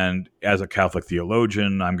 And as a Catholic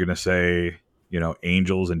theologian, I'm going to say,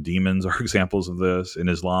 angels and demons are examples of this. In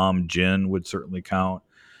Islam, jinn would certainly count.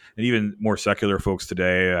 And even more secular folks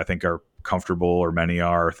today, I think, are comfortable, or many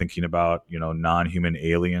are, thinking about, non-human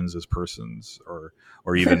aliens as persons,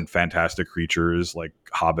 or even fantastic creatures like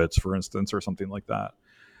hobbits, for instance, or something like that.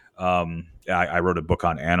 I wrote a book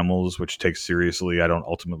on animals, which takes seriously, I don't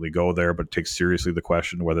ultimately go there, but takes seriously the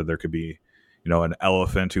question whether there could be, an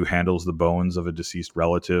elephant who handles the bones of a deceased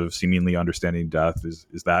relative, seemingly understanding death. Is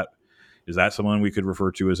that someone we could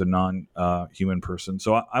refer to as a non-human person?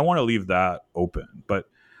 So I want to leave that open. But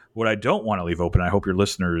what I don't want to leave open, I hope your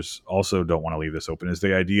listeners also don't want to leave this open, is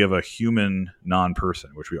the idea of a human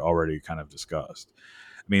non-person, which we already kind of discussed.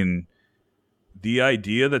 I mean, the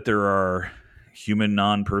idea that there are human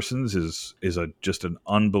non-persons is just an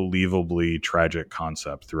unbelievably tragic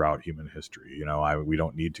concept throughout human history. We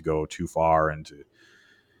don't need to go too far into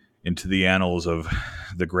the annals of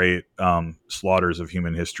the great slaughters of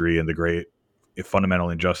human history and the great fundamental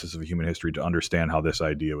injustice of human history to understand how this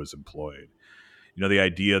idea was employed. The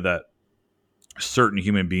idea that certain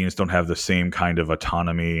human beings don't have the same kind of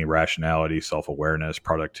autonomy, rationality, self-awareness,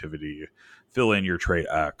 productivity, fill in your trait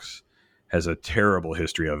X, has a terrible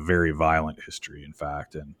history, a very violent history, in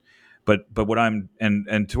fact. But what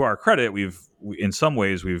and to our credit, we've in some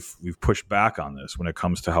ways we've pushed back on this when it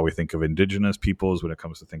comes to how we think of indigenous peoples, when it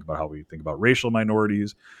comes to think about how we think about racial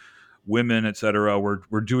minorities, women, etc.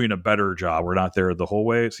 We're doing a better job. We're not there the whole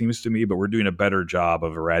way, it seems to me, but we're doing a better job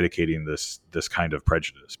of eradicating this kind of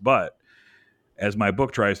prejudice. But as my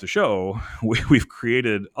book tries to show, we've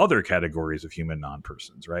created other categories of human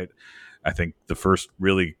non-persons, right? I think the first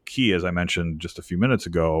really key, as I mentioned just a few minutes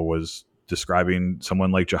ago, was describing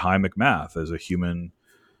someone like Jahi McMath as a human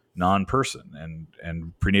non-person,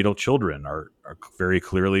 and prenatal children are very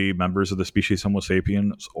clearly members of the species Homo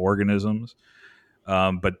sapiens organisms,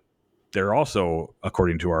 but they're also,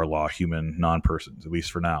 according to our law, human non-persons, at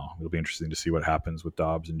least for now. It'll be interesting to see what happens with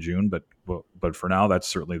Dobbs in June, but for now, that's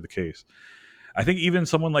certainly the case. I think even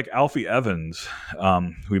someone like Alfie Evans,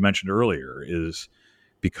 who we mentioned earlier, is,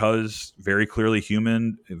 because very clearly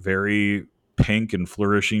human, very pink and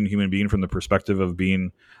flourishing human being from the perspective of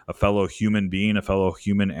being a fellow human being, a fellow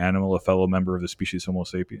human animal, a fellow member of the species Homo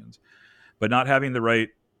sapiens, but not having the right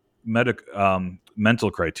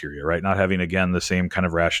mental criteria, right? Not having, again, the same kind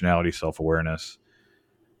of rationality, self-awareness,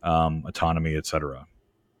 autonomy, etc.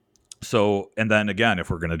 So, and then again,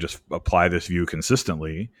 if we're going to just apply this view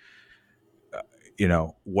consistently,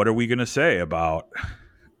 what are we going to say about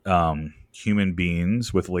human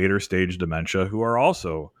beings with later stage dementia who are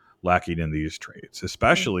also lacking in these traits?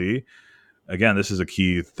 Especially, again, this is a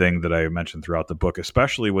key thing that I mentioned throughout the book,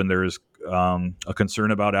 especially when there's a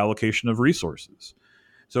concern about allocation of resources.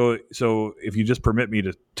 So if you just permit me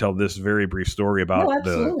to tell this very brief story about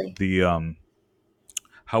the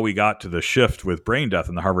how we got to the shift with brain death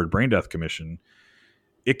and the Harvard Brain Death Commission.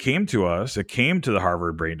 It came to the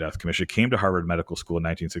Harvard Brain Death Commission, it came to Harvard Medical School in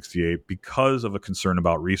 1968 because of a concern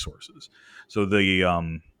about resources. So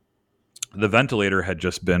the ventilator had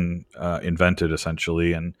just been invented,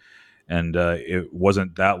 essentially, and it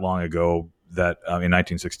wasn't that long ago that in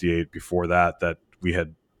 1968, before that we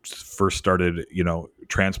had first started,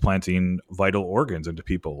 transplanting vital organs into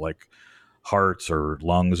people like hearts or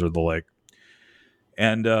lungs or the like.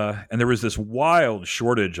 And there was this wild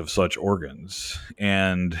shortage of such organs.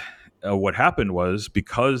 And what happened was,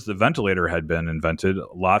 because the ventilator had been invented,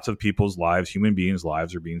 lots of people's lives, human beings'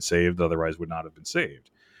 lives, are being saved, otherwise would not have been saved.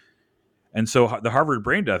 And so the Harvard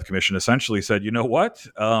Brain Death Commission essentially said, you know what?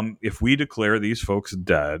 If we declare these folks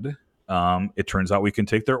dead, it turns out we can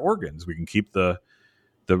take their organs. We can keep the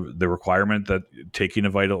the requirement that taking a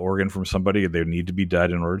vital organ from somebody, they need to be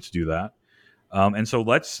dead in order to do that. And so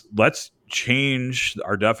let's change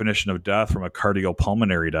our definition of death from a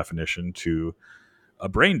cardiopulmonary definition to a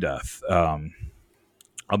brain death, a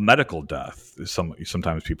medical death.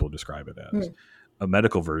 Sometimes people describe it as a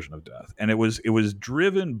medical version of death, and it was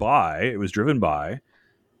driven by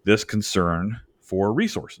this concern for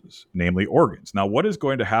resources, namely organs. Now, what is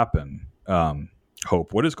going to happen,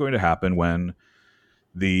 Hope? What is going to happen when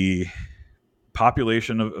the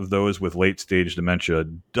population of those with late stage dementia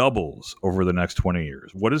doubles over the next 20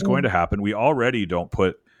 years? What is going to happen? We already don't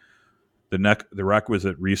put the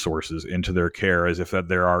requisite resources into their care as if that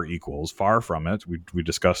there are equals. Far from it. We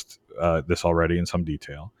discussed this already in some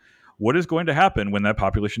detail. What is going to happen when that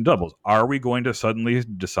population doubles? Are we going to suddenly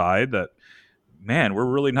decide that, man, we're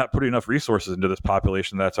really not putting enough resources into this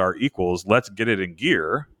population that's our equals, let's get it in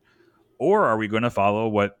gear? Or are we going to follow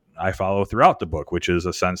what I follow throughout the book, which is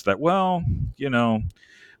a sense that, well,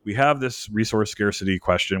 we have this resource scarcity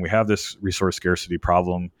question, we have this resource scarcity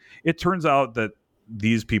problem. It turns out that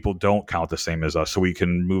these people don't count the same as us, so we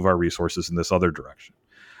can move our resources in this other direction.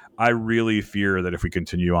 I really fear that if we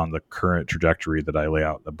continue on the current trajectory that I lay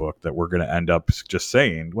out in the book, that we're going to end up just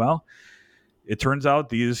saying, well, it turns out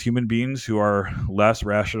these human beings who are less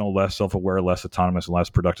rational, less self-aware, less autonomous, and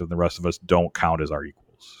less productive than the rest of us don't count as our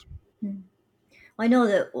equals. I know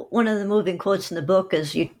that one of the moving quotes in the book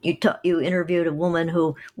is you interviewed a woman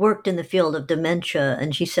who worked in the field of dementia,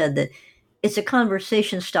 and she said that it's a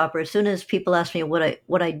conversation stopper. As soon as people ask me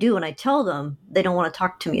what I do and I tell them, they don't want to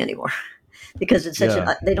talk to me anymore because it's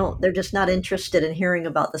such they're just not interested in hearing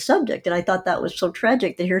about the subject. And I thought that was so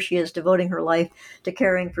tragic that here she is devoting her life to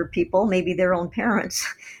caring for people, maybe their own parents,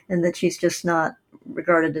 and that she's just not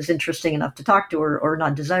regarded as interesting enough to talk to or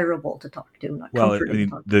not desirable to talk to. Not comforting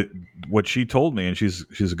to talk to. What she told me, and she's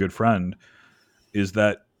a good friend, is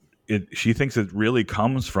that she thinks it really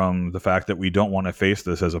comes from the fact that we don't want to face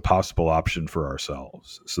this as a possible option for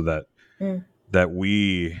ourselves, so that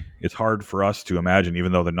it's hard for us to imagine,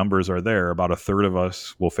 even though the numbers are there, about a third of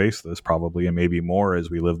us will face this probably, and maybe more as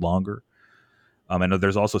we live longer. And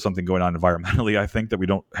there's also something going on environmentally, I think, that we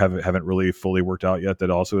haven't really fully worked out yet, that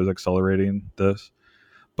also is accelerating this.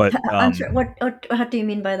 But I'm sorry, what do you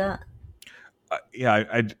mean by that?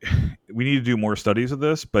 We need to do more studies of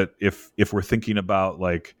this. But if we're thinking about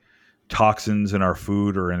like toxins in our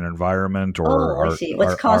food or in our environment or I see.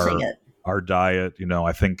 What's causing it? Our diet,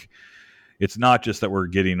 I think it's not just that we're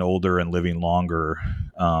getting older and living longer.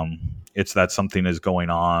 It's that something is going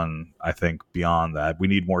on, I think, beyond that. We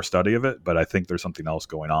need more study of it, but I think there's something else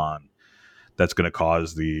going on that's going to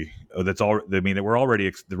cause the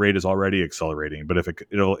rate is already accelerating, but if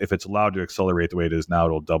it's allowed to accelerate the way it is now,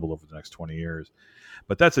 it'll double over the next 20 years.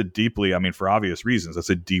 But that's for obvious reasons, that's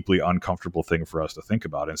a deeply uncomfortable thing for us to think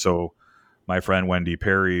about. And so my friend Wendy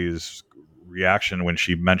Perry's reaction when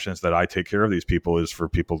she mentions that I take care of these people is for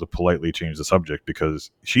people to politely change the subject,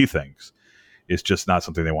 because she thinks it's just not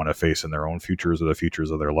something they want to face in their own futures or the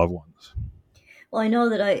futures of their loved ones. Well, I know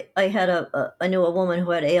that I knew a woman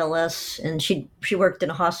who had ALS, and she worked in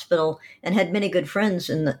a hospital and had many good friends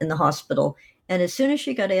in the hospital. And as soon as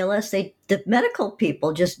she got ALS, the medical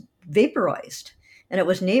people just vaporized, and it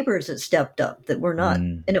was neighbors that stepped up that were not.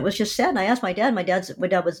 And it was just sad. And I asked my dad. My dad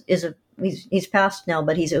he's passed now,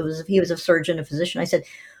 but he was a surgeon, a physician. I said,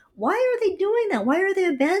 why are they doing that? Why are they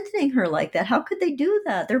abandoning her like that? How could they do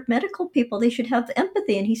that? They're medical people. They should have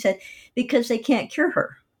empathy. And he said, because they can't cure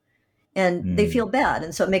her. And they feel bad,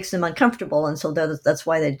 and so it makes them uncomfortable, and so that's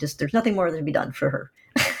why there's nothing more to be done for her.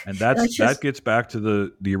 And that gets back to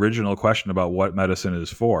the original question about what medicine is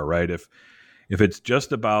for, right? If it's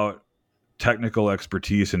just about technical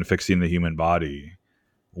expertise in fixing the human body,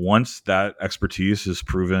 once that expertise is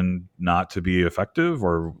proven not to be effective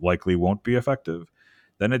or likely won't be effective,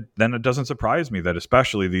 then it doesn't surprise me that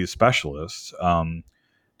especially these specialists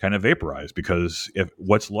kind of vaporize, because if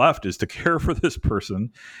what's left is to care for this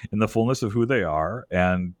person in the fullness of who they are,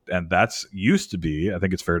 and that's used to be, I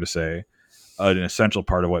think it's fair to say, an essential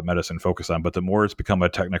part of what medicine focused on. But the more it's become a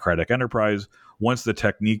technocratic enterprise, once the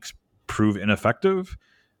techniques prove ineffective,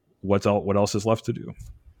 what else is left to do?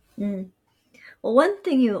 Well, one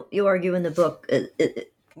thing you argue in the book,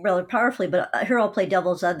 rather powerfully, but here I'll play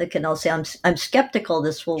devil's advocate and I'll say I'm skeptical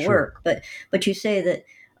this will work. But you say that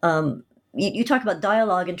you talk about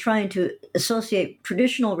dialogue and trying to associate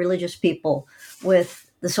traditional religious people with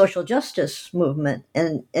the social justice movement,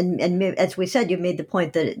 and as we said, you made the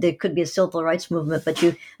point that there could be a civil rights movement. But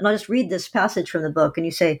and I'll just read this passage from the book, and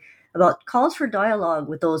you say about calls for dialogue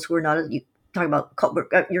with those who are not. You talk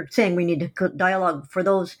about you're saying we need to dialogue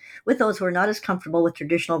with those who are not as comfortable with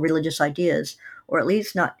traditional religious ideas or at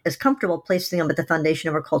least not as comfortable placing them at the foundation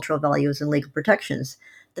of our cultural values and legal protections.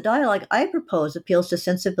 The dialogue I propose appeals to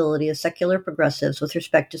sensibility of secular progressives with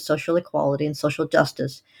respect to social equality and social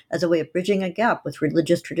justice as a way of bridging a gap with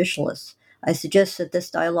religious traditionalists. I suggest that this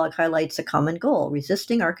dialogue highlights a common goal,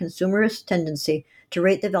 resisting our consumerist tendency to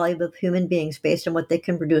rate the value of human beings based on what they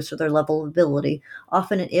can produce with their level of ability,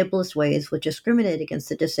 often in ableist ways which discriminate against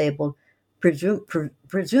the disabled,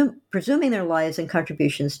 presuming their lives and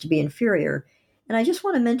contributions to be inferior. And I just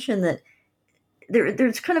want to mention that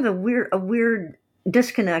there's kind of a weird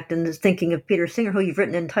disconnect in this thinking of Peter Singer, who you've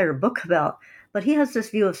written an entire book about. But he has this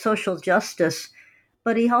view of social justice,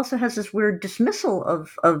 but he also has this weird dismissal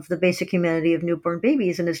of the basic humanity of newborn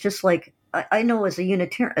babies. And it's just like, I know as a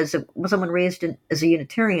Unitarian, someone raised as a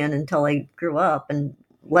Unitarian until I grew up and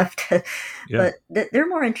left, but they're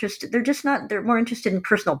more interested. They're more interested in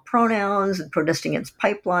personal pronouns and protesting against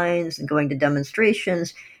pipelines and going to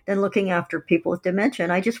demonstrations than looking after people with dementia.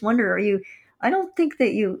 And I just wonder, I don't think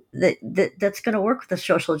that's going to work with the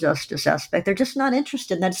social justice aspect. They're just not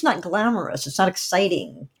interested in that. It's not glamorous. It's not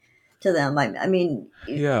exciting to them. I mean,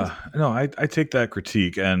 I take that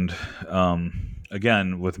critique, and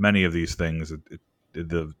again, with many of these things,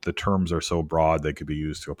 the terms are so broad they could be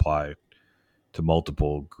used to apply to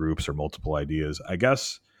multiple groups or multiple ideas. I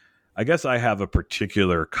guess I have a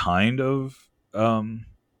particular kind of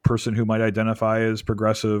person who might identify as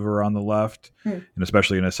progressive or on the left, and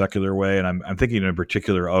especially in a secular way. And I'm thinking in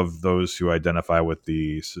particular of those who identify with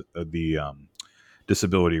the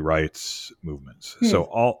disability rights movements. So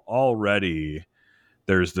already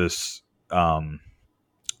there's this, though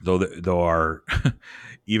our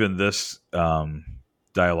even this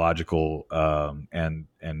dialogical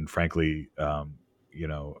and frankly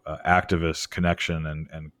activist connection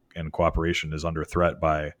and cooperation is under threat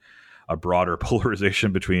by a broader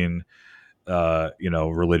polarization between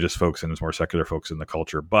religious folks and more secular folks in the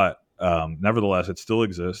culture. But nevertheless, it still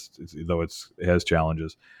exists, though it has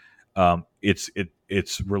challenges.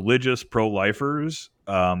 It's religious pro-lifers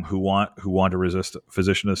who want to resist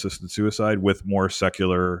physician-assisted suicide with more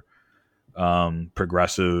secular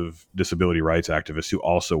progressive disability rights activists who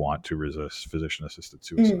also want to resist physician-assisted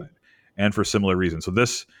suicide, and for similar reasons. So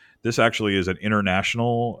this actually is an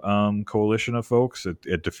international coalition of folks.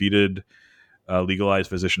 It defeated legalized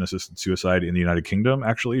physician-assisted suicide in the United Kingdom,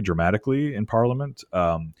 actually, dramatically in Parliament.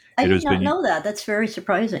 I did not know that. That's very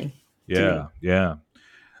surprising. Yeah.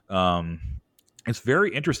 It's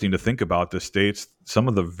very interesting to think about the states, some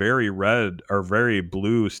of the very red or very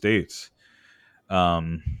blue states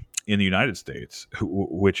in the United States,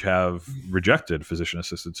 which have rejected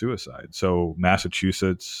physician-assisted suicide. So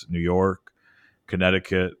Massachusetts, New York,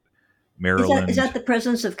 Connecticut, Maryland. Is that the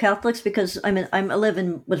presence of Catholics? Because I'm in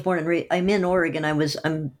Oregon.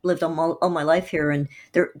 I'm lived all my life here, and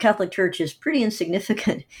the Catholic Church is pretty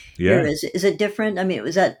insignificant. Yeah. Here. Is it different? I mean,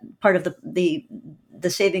 was that part of the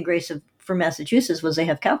saving grace for Massachusetts was they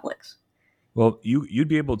have Catholics? Well, you'd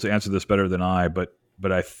be able to answer this better than I, but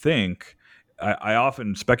I think I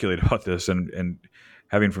often speculate about this, and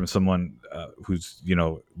having from someone who's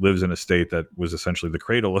lives in a state that was essentially the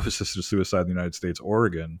cradle of assisted suicide in the United States,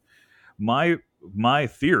 Oregon. My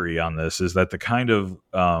theory on this is that the kind of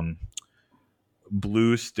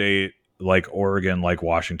blue state like Oregon, like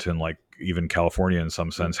Washington, like even California in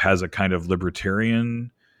some sense, has a kind of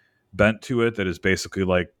libertarian bent to it that is basically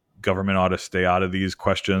like government ought to stay out of these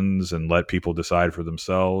questions and let people decide for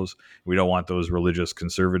themselves. We don't want those religious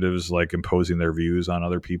conservatives like imposing their views on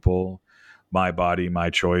other people. My body,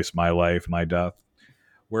 my choice, my life, my death.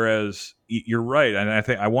 Whereas you're right, and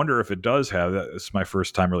I wonder if it does have. It's my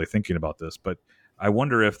first time really thinking about this, but I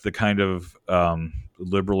wonder if the kind of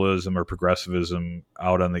liberalism or progressivism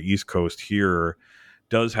out on the East Coast here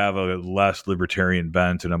does have a less libertarian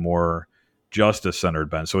bent and a more justice-centered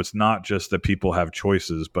bent. So it's not just that people have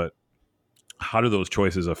choices, but how do those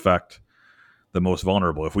choices affect the most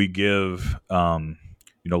vulnerable? If we give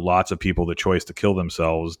lots of people the choice to kill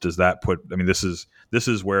themselves, does that put? I mean, this is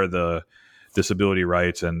where the disability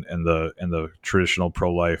rights and the traditional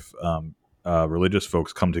pro-life religious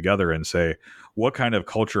folks come together and say, what kind of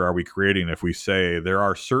culture are we creating if we say there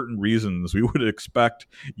are certain reasons we would expect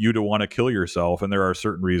you to want to kill yourself and there are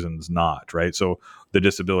certain reasons not, right? So the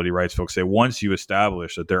disability rights folks say once you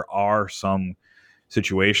establish that there are some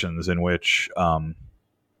situations in which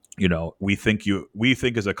we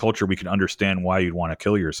think as a culture we can understand why you'd want to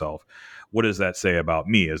kill yourself. What does that say about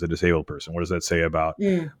me as a disabled person? What does that say about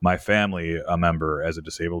my family member as a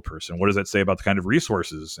disabled person? What does that say about the kind of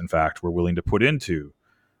resources, in fact, we're willing to put into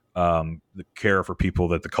the care for people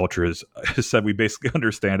that the culture has said we basically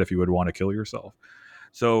understand if you would want to kill yourself?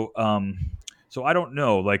 So So I don't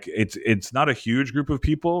know. Like it's not a huge group of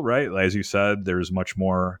people, right? As you said, there's much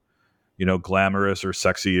more, glamorous or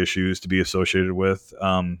sexy issues to be associated with.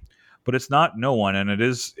 But it's not no one, and it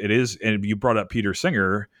is. And you brought up Peter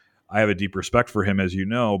Singer. I have a deep respect for him, as you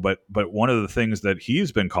know. But one of the things that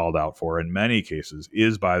he's been called out for in many cases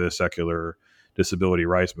is by the secular disability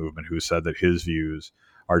rights movement, who said that his views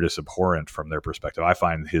are just abhorrent from their perspective. I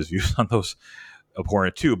find his views on those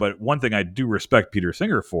abhorrent too. But one thing I do respect Peter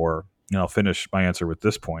Singer for, and I'll finish my answer with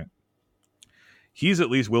this point. He's at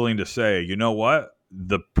least willing to say, you know what?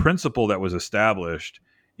 The principle that was established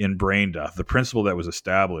in brain death, the principle that was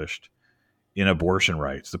established in abortion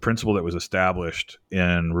rights, the principle that was established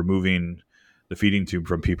in removing the feeding tube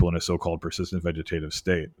from people in a so-called persistent vegetative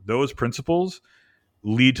state, those principles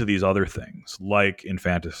lead to these other things like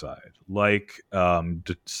infanticide, like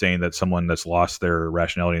saying that someone that's lost their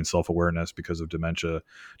rationality and self-awareness because of dementia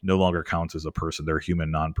no longer counts as a person. They're a human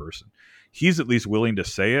non-person. He's at least willing to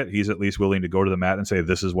say it. He's at least willing to go to the mat and say,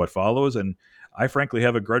 this is what follows. And I frankly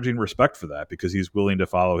have a grudging respect for that, because he's willing to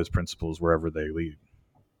follow his principles wherever they lead.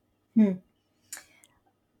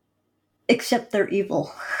 Except they're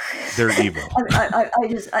evil. They're evil. I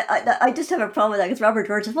just have a problem with that, because Robert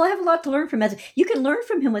George says, well, I have a lot to learn from him. You can learn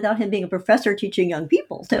from him without him being a professor teaching young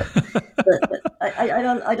people too. but I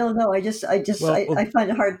don't know. I find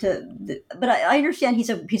it hard to. But I understand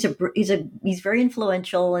he's very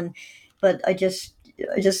influential, but I just.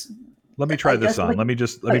 Let me try this on. Let me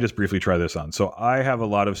just briefly try this on. So I have a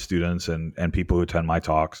lot of students and people who attend my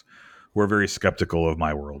talks who are very skeptical of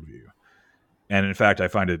my worldview, and in fact, I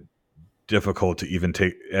find it difficult to even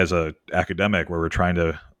take as a academic, where we're trying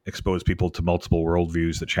to expose people to multiple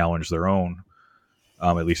worldviews that challenge their own.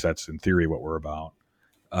 At least that's in theory what we're about.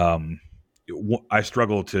 I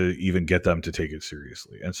struggle to even get them to take it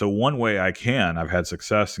seriously. And so one way I've had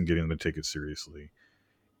success in getting them to take it seriously,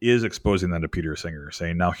 is exposing them to Peter Singer,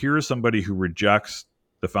 saying, now here's somebody who rejects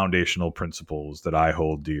the foundational principles that I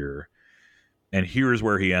hold dear, and here's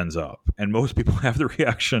where he ends up. And most people have the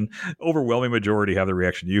reaction, overwhelming majority have the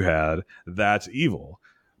reaction you had, that's evil.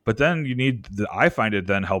 But then I find it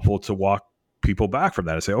then helpful to walk people back from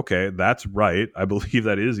that and say, okay, that's right. I believe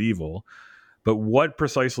that is evil. But what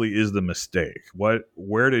precisely is the mistake?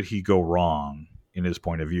 Where did he go wrong in his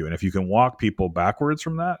point of view? And if you can walk people backwards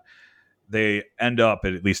from that, they end up,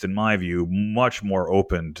 at least in my view, much more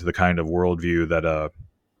open to the kind of worldview that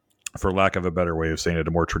for lack of a better way of saying it,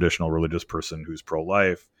 a more traditional religious person who's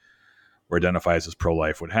pro-life or identifies as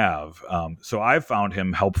pro-life would have. So I've found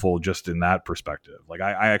him helpful just in that perspective. Like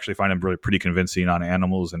I actually find him really pretty convincing on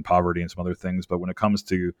animals and poverty and some other things. But when it comes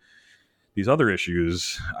to these other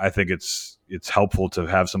issues, I think it's helpful to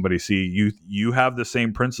have somebody see you have the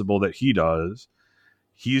same principle that he does.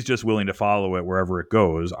 He's just willing to follow it wherever it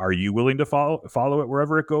goes. Are you willing to follow it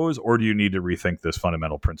wherever it goes? Or do you need to rethink this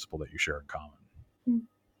fundamental principle that you share in common?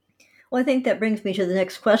 Well, I think that brings me to the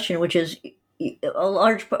next question, which is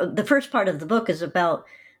the first part of the book is about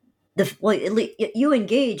you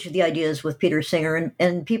engage the ideas with Peter Singer,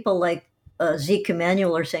 and people like Zeke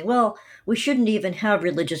Emanuel are saying, well, we shouldn't even have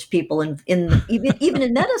religious people even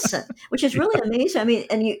in medicine, which is really amazing. I mean,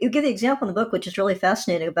 and you give the example in the book, which is really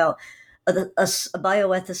fascinating, about a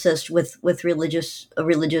bioethicist with a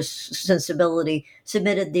religious sensibility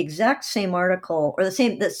submitted the exact same article, or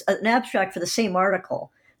an abstract for the same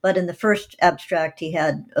article. But in the first abstract, he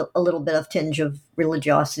had a little bit of tinge of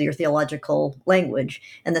religiosity or theological language,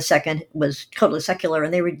 and the second was totally secular.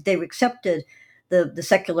 And they accepted the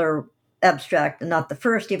secular abstract and not the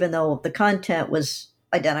first, even though the content was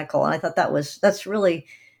identical. And I thought that's really,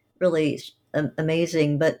 really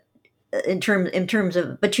amazing. But in terms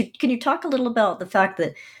of, can you talk a little about the fact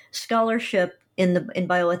that scholarship in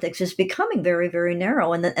bioethics is becoming very, very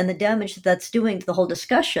narrow, and the damage that's doing to the whole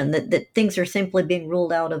discussion, that things are simply being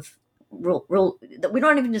ruled out of rule that we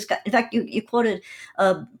don't even discuss. In fact, you quoted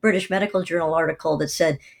a British Medical Journal article that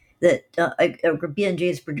said that BMJ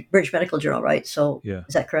is British Medical Journal, right? So yeah.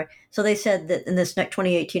 Is that correct? So they said that in this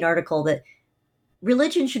 2018 article that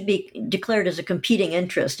religion should be declared as a competing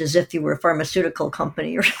interest, as if you were a pharmaceutical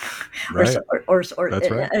company or right. or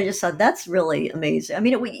that's right. I just thought that's really amazing. I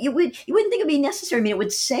mean, you wouldn't think it'd be necessary. I mean, it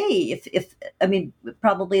would say if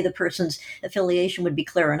probably the person's affiliation would be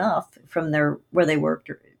clear enough from where they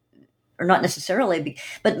worked, or not necessarily.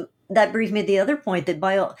 But that brings me to the other point, that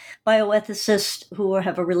bioethicists who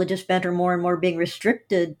have a religious bent are more and more being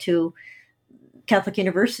restricted to Catholic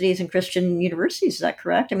universities and Christian universities. Is that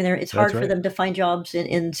correct? I mean, it's hard for them to find jobs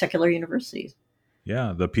in secular universities.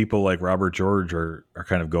 Yeah, the people like Robert George are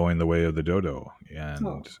kind of going the way of the dodo,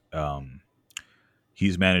 and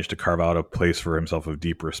he's managed to carve out a place for himself of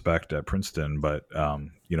deep respect at Princeton. But,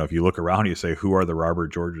 if you look around, you say, who are the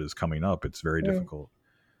Robert Georges coming up? It's very difficult.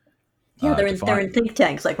 Yeah, they're in think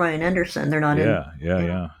tanks like Ryan Anderson. They're not in.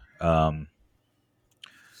 Yeah.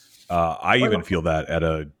 I even feel that at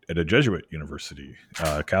a Jesuit university,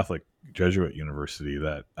 Catholic Jesuit university,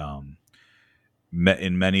 that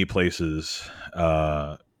in many places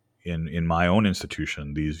in my own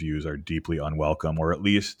institution, these views are deeply unwelcome, or at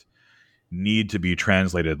least need to be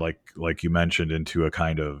translated, like you mentioned, into a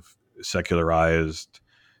kind of secularized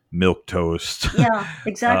milquetoast. Yeah,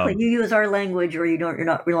 exactly. You use our language, or you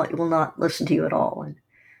will not listen to you at all.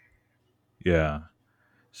 Yeah.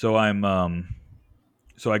 So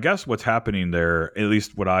so I guess what's happening there, at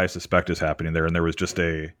least what I suspect is happening there, and there was just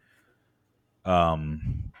a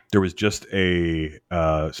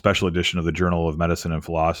special edition of the Journal of Medicine and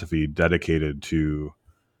Philosophy dedicated to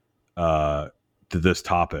this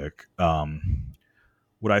topic.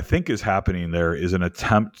 What I think is happening there is an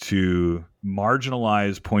attempt to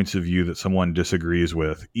marginalize points of view that someone disagrees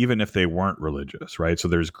with, even if they weren't religious, right? So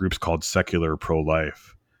there's groups called secular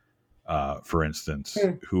pro-life, for instance,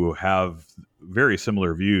 who have very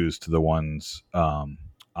similar views to the ones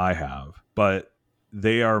I have, but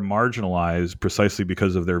they are marginalized precisely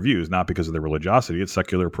because of their views, not because of their religiosity. It's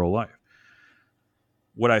secular pro-life.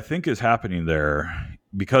 What I think is happening there,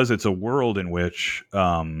 because it's a world in which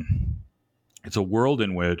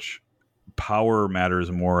power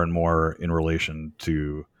matters more and more in relation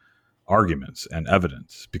to arguments and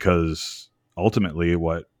evidence, because ultimately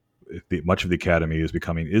what much of the academy is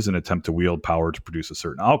becoming is an attempt to wield power to produce a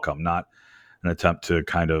certain outcome, not an attempt to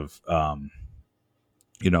kind of,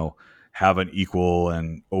 have an equal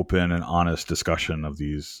and open and honest discussion of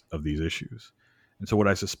these issues. And so what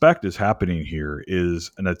I suspect is happening here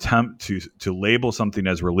is an attempt to label something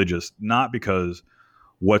as religious, not because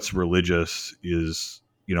what's religious is,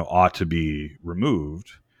 ought to be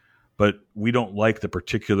removed, but we don't like the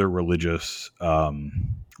particular religious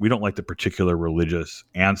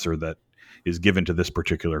answer that is given to this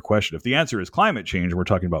particular question. If the answer is climate change, and we're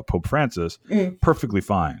talking about Pope Francis, perfectly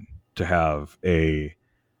fine to have a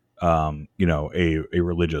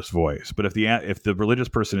religious voice. But if the religious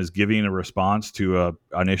person is giving a response to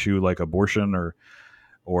an issue like abortion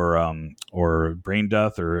or brain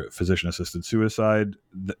death or physician-assisted suicide,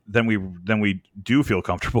 then we do feel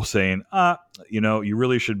comfortable saying, you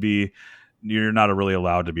really should be. You're not really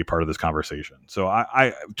allowed to be part of this conversation. So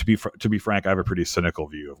to be frank, I have a pretty cynical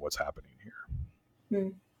view of what's happening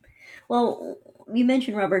here. Well, you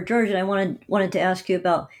mentioned Robert George, and I wanted to ask you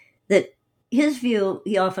about that. His view,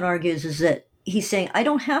 he often argues, is that he's saying, I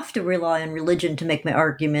don't have to rely on religion to make my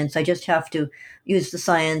arguments. I just have to use the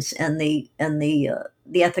science and the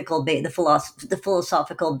ethical, the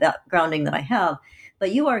philosophical grounding that I have.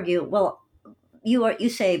 But you argue, well, you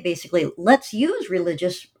say basically, let's use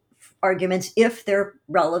religious arguments if they're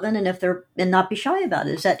relevant and not be shy about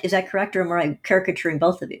it. Is that correct, or am I caricaturing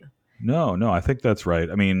both of you? No, I think that's right.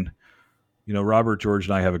 I mean, Robert George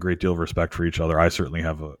and I have a great deal of respect for each other. I certainly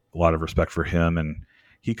have a lot of respect for him, and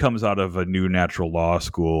he comes out of a new natural law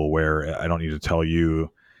school where, I don't need to tell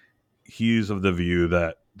you, he's of the view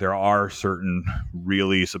that there are certain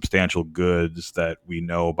really substantial goods that we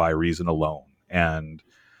know by reason alone. And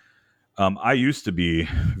I used to be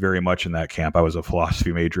very much in that camp. I was a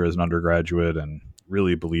philosophy major as an undergraduate and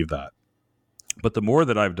really believed that. But the more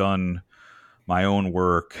that I've done my own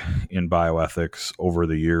work in bioethics over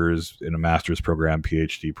the years in a master's program,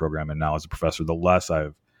 PhD program, and now as a professor, the less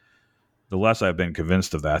I've been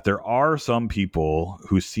convinced of that. There are some people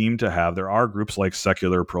who there are groups like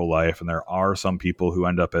secular pro-life, and there are some people who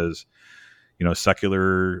end up as,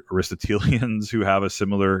 secular Aristotelians who have a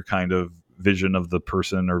similar kind of vision of the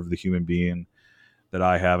person or of the human being that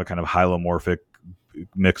I have, a kind of hylomorphic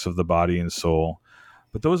mix of the body and soul.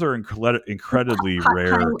 But those are incredibly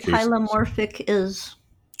rare cases. Hylomorphic is?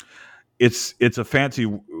 It's a fancy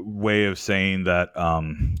way of saying that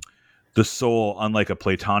the soul, unlike a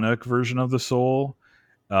Platonic version of the soul,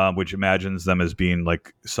 which imagines them as being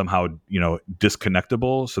like somehow,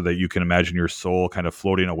 disconnectable, so that you can imagine your soul kind of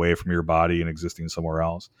floating away from your body and existing somewhere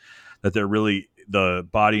else, that the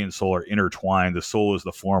body and soul are intertwined. The soul is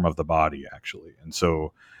the form of the body, actually. And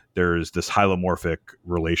so there's this hylomorphic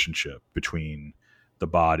relationship between the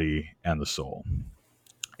body and the soul.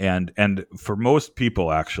 And for most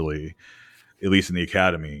people, actually, at least in the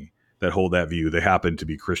academy, that hold that view, they happen to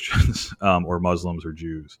be Christians or Muslims or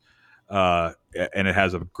Jews. And it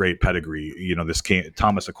has a great pedigree. St.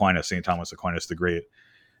 Thomas Aquinas, the great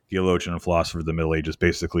theologian and philosopher of the Middle Ages,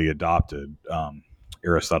 basically adopted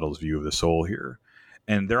Aristotle's view of the soul here.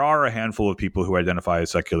 And there are a handful of people who identify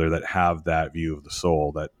as secular that have that view of the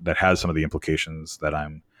soul that has some of the implications that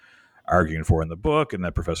I'm arguing for in the book and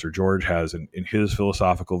that Professor George has in his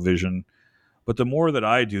philosophical vision. But the more that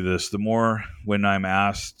I do this, the more when I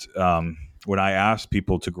ask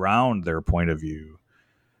people to ground their point of view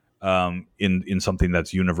in something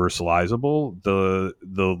that's universalizable,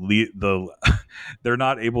 they're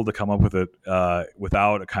not able to come up with it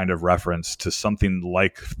without a kind of reference to something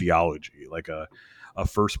like theology, like a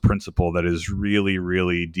first principle that is really,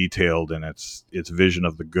 really detailed in its vision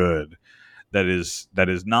of the good, that is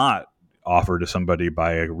not offered to somebody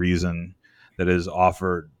by a reason, that is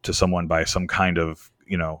offered to someone by some kind of,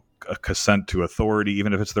 a consent to authority,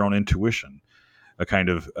 even if it's their own intuition, a kind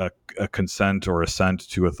of a consent or assent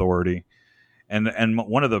to authority. And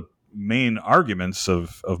one of the main arguments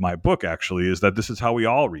of my book actually is that this is how we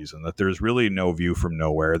all reason, that there's really no view from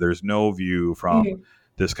nowhere. There's no view from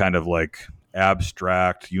this kind of like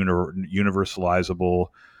abstract, universalizable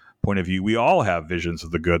point of view. We all have visions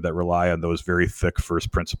of the good that rely on those very thick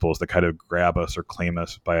first principles that kind of grab us or claim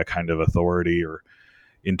us by a kind of authority or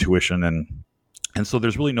intuition. And so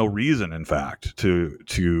there's really no reason, in fact,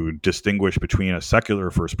 to distinguish between a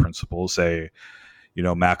secular first principle, say,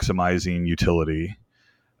 maximizing utility,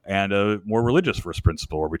 and a more religious first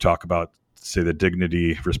principle where we talk about, say,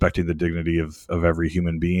 respecting the dignity of every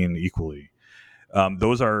human being equally.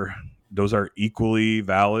 Those are equally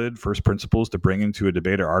valid first principles to bring into a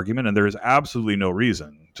debate or argument. And there is absolutely no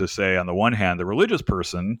reason to say, on the one hand, the religious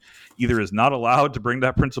person either is not allowed to bring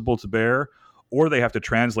that principle to bear, or they have to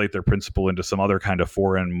translate their principle into some other kind of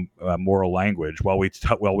foreign moral language, while we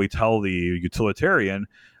tell the utilitarian,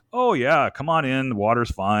 oh yeah, come on in, the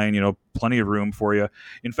water's fine, plenty of room for you.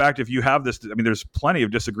 In fact, if you have this, there's plenty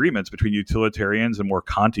of disagreements between utilitarians and more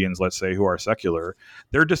Kantians, let's say, who are secular.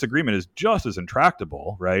 Their disagreement is just as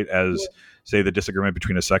intractable, right, as say the disagreement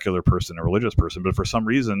between a secular person and a religious person. But for some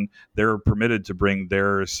reason, they're permitted to bring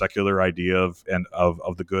their secular idea of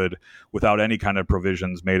the good without any kind of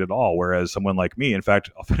provisions made at all. Whereas someone like me, in fact,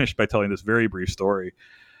 I'll finish by telling this very brief story.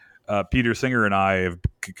 Peter Singer and I have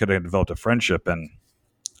kind of developed a friendship, and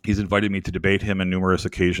he's invited me to debate him on numerous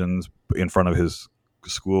occasions in front of his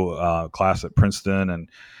school class at Princeton, and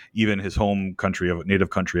even his home country, native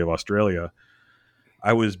country of Australia.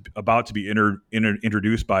 I was about to be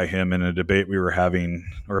introduced by him in a debate we were having,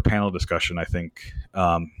 or a panel discussion, I think,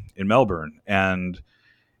 in Melbourne. And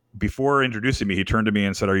before introducing me, he turned to me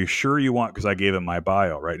and said, "Are you sure you want?" Because I gave him my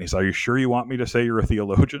bio, right? And he said, "Are you sure you want me to say you're a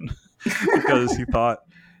theologian?" Because he thought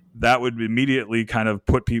that would immediately kind of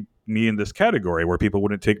put me in this category where people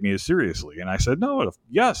wouldn't take me as seriously. And I said, no,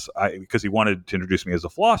 yes, because he wanted to introduce me as a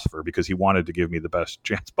philosopher, because he wanted to give me the best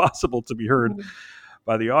chance possible to be heard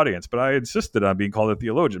by the audience. But I insisted on being called a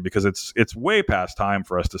theologian because it's way past time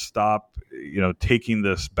for us to stop, taking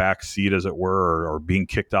this back seat, as it were, or being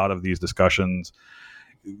kicked out of these discussions.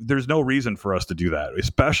 There's no reason for us to do that,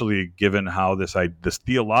 especially given how this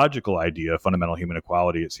theological idea of fundamental human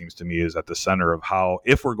equality, it seems to me, is at the center of how,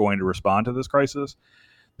 if we're going to respond to this crisis,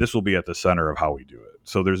 this will be at the center of how we do it.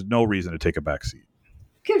 So there's no reason to take a back seat.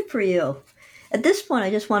 Good for you. At this point, I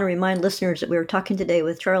just want to remind listeners that we were talking today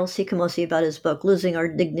with Charles C. Camosy about his book, Losing Our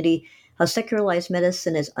Dignity, How Secularized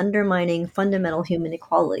Medicine is Undermining Fundamental Human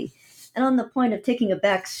Equality. And on the point of taking a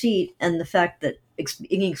back seat and the fact that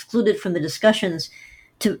being excluded from the discussions,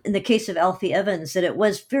 in the case of Alfie Evans, that it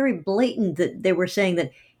was very blatant that they were saying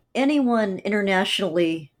that anyone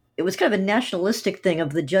internationally, it was kind of a nationalistic thing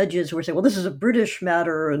of the judges who were saying, well, this is a British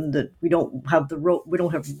matter, and that we don't have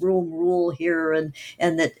Rome rule here, and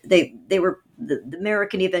that they were the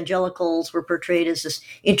American evangelicals were portrayed as this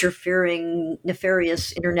interfering,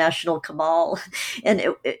 nefarious international cabal, and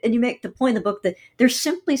you make the point in the book that they're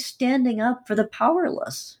simply standing up for the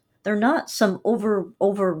powerless. They're not some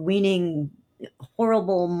overweening,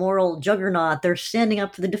 horrible moral juggernaut. They're standing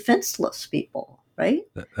up for the defenseless people, right?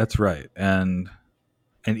 That's right, and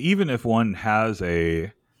even if one has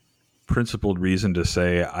a principled reason to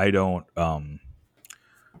say, I don't,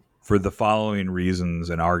 for the following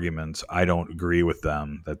reasons and arguments, I don't agree with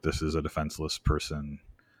them that this is a defenseless person,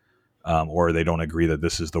 or they don't agree that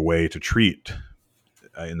this is the way to treat,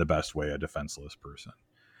 in the best way, a defenseless person.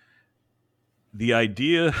 The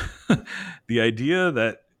idea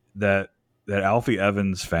that Alfie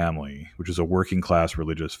Evans' family, which is a working class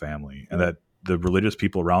religious family, and that the religious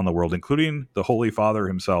people around the world, including the Holy Father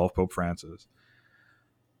himself, Pope Francis,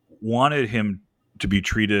 wanted him to be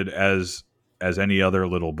treated as any other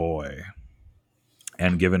little boy,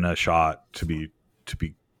 and given a shot to be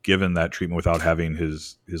given that treatment without having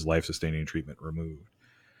his life-sustaining treatment removed.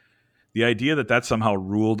 The idea that that's somehow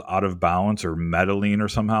ruled out of bounds or meddling or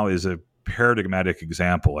somehow is a paradigmatic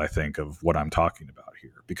example, I think, of what I'm talking about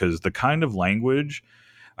here, because the kind of language,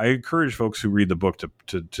 I encourage folks who read the book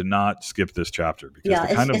to not skip this chapter, because Yeah,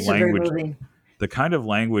 it's very moving. The kind of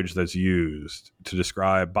language that's used to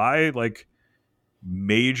describe by like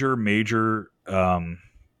major,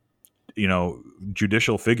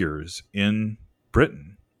 judicial figures in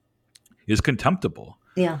Britain is contemptible.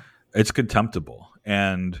 Yeah, it's contemptible,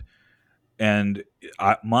 and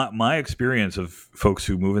my experience of folks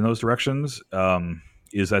who move in those directions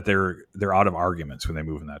is that they're out of arguments when they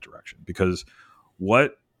move in that direction, because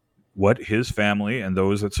what his family and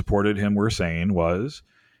those that supported him were saying was,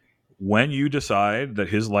 when you decide that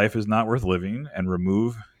his life is not worth living and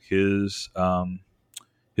remove his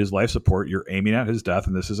life support, you're aiming at his death,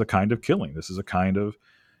 and this is a kind of killing. This is a kind of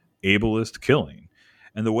ableist killing.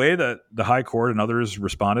 And the way that the High Court and others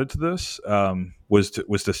responded to this was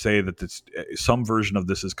to say that some version of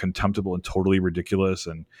this is contemptible and totally ridiculous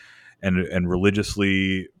and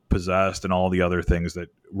religiously possessed and all the other things, that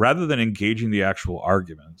rather than engaging the actual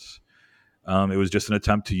arguments, it was just an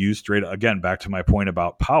attempt to use again, back to my point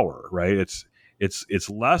about power, right? It's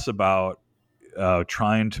less about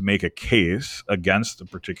trying to make a case against a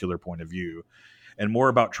particular point of view, and more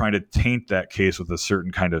about trying to taint that case with a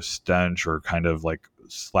certain kind of stench, or kind of like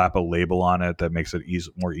slap a label on it that makes it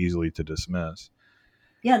more easily to dismiss.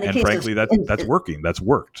 Yeah, and frankly, that's working. That's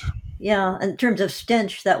worked. Yeah, in terms of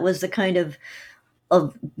stench, that was the kind of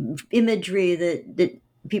imagery that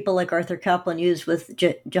people like Arthur Caplan used with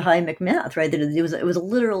Jahai McMath, right? That it was a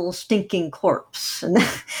literal stinking corpse, and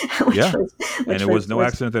it was no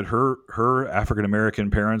accident that her African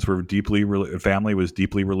American parents were family was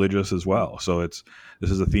deeply religious as well. So this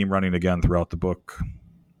is a theme running again throughout the book.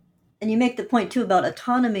 And you make the point too about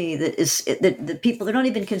autonomy, that people, they're not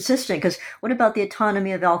even consistent, because what about the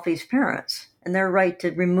autonomy of Alfie's parents and their right to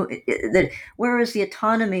remove that? Where is the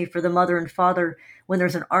autonomy for the mother and father when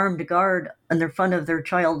there's an armed guard in the front of their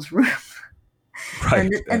child's room? Right.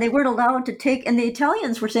 And they weren't allowed to take, and the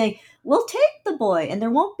Italians were saying, we'll take the boy, and there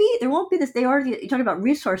won't be this. They already, you talk about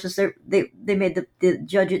resources. They made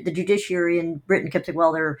the judiciary in Britain kept saying,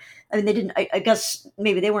 well, they didn't. I guess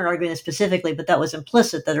maybe they weren't arguing this specifically, but that was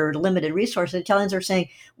implicit, that there are limited resources. The Italians are saying,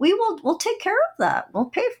 we'll take care of that. We'll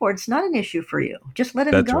pay for it. It's not an issue for you. Just let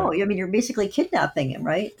him go. Right. I mean, you're basically kidnapping him,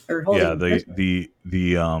 right? Or holding him.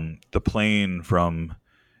 The plane from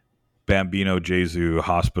Bambino Gesù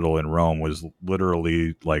Hospital in Rome was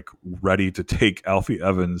literally like ready to take Alfie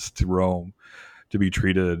Evans to Rome to be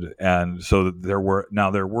treated, and so there were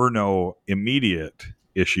no immediate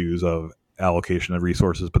issues of allocation of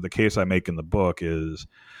resources. But the case I make in the book is,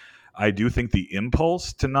 I do think the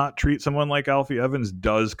impulse to not treat someone like Alfie Evans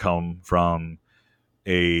does come from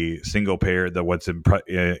a single payer, that what's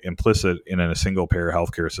implicit in a single payer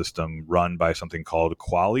healthcare system run by something called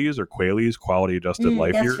QALYs, or QALYs, quality adjusted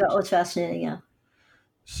life years. That was fascinating. Yeah.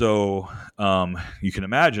 So you can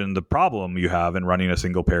imagine the problem you have in running a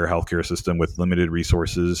single payer healthcare system with limited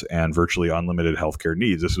resources and virtually unlimited healthcare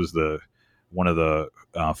needs. This was one of the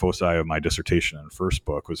foci of my dissertation in the first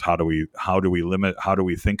book, was how do we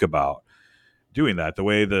think about doing that? The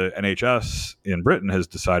way the NHS in Britain has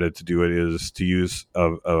decided to do it is to use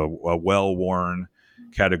a well-worn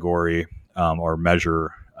category or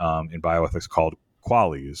measure in bioethics called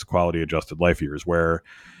QALYs, quality adjusted life years, where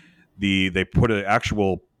they put an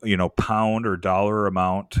actual pound or dollar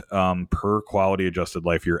amount per quality adjusted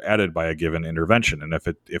life year added by a given intervention, and if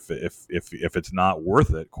it's not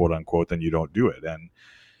worth it, quote unquote, then you don't do it.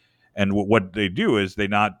 And what they do is they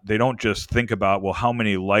don't just think about, well, how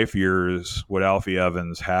many life years would Alfie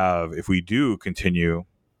Evans have if we do continue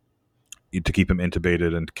to keep him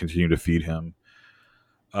intubated and continue to feed him.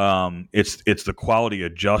 It's the quality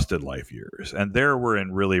adjusted life years, and there we're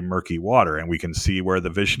in really murky water, and we can see where the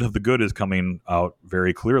vision of the good is coming out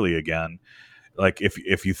very clearly again. Like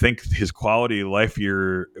if you think his quality of life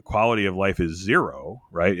is zero,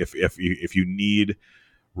 right? If you need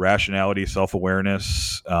rationality,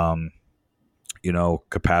 self-awareness,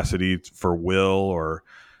 capacity for will, or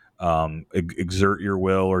exert your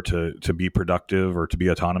will, or to be productive or to be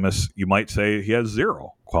autonomous, you might say he has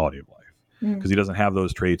zero quality of life, because he doesn't have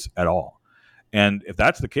those traits at all. And if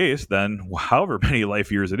that's the case, then however many life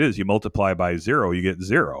years it is, you multiply by zero, you get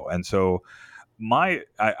zero. And so I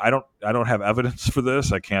don't have evidence for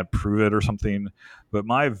this. I can't prove it or something, but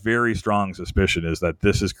my very strong suspicion is that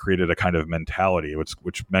this has created a kind of mentality,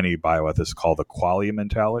 which many bioethicists call the qualia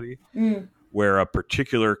mentality, where a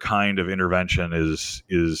particular kind of intervention is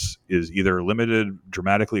either limited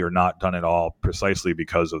dramatically or not done at all, precisely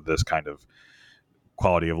because of this kind of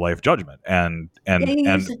quality of life judgment. And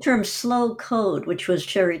you used the term slow code, which was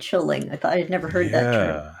cherry chilling. I thought I'd never heard that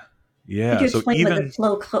term. Yeah. Could you So explain what even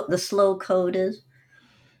the slow code is?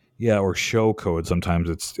 yeah, or show code. Sometimes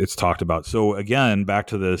it's talked about. So again, back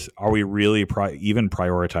to this: are we really even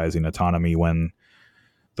prioritizing autonomy when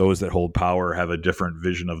those that hold power have a different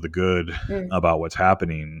vision of the good about what's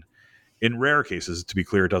happening? In rare cases, to be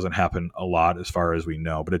clear, it doesn't happen a lot as far as we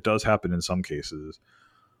know, but it does happen in some cases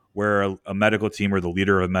where a medical team or the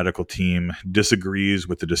leader of a medical team disagrees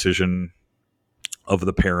with the decision of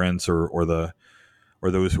the parents or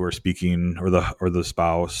those who are speaking or the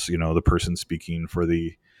spouse, the person speaking for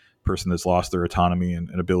the person that's lost their autonomy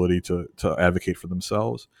and ability to advocate for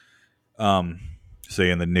themselves,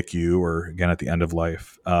 say in the NICU or again at the end of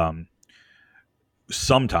life.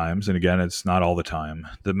 Sometimes, and again, it's not all the time,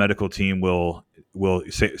 the medical team will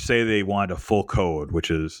say they want a full code,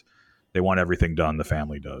 which is they want everything done the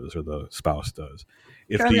family does or the spouse does.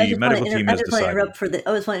 If Charlie, the medical team has decided, I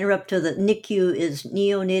just want to interrupt to the NICU is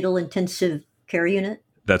neonatal intensive care unit.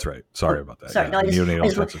 That's right. Sorry about that. Sorry, yeah, no, neonatal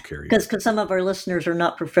intensive care unit. Because some of our listeners are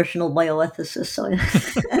not professional bioethicists, so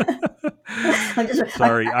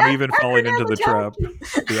Sorry, I'm even falling into the trap,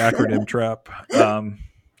 the acronym trap.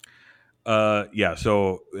 Yeah,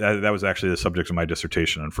 so that was actually the subject of my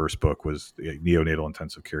dissertation and first book was neonatal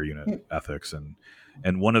intensive care unit ethics,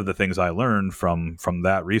 and one of the things I learned from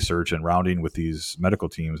that research and rounding with these medical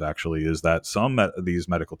teams actually is that some of these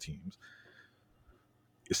medical teams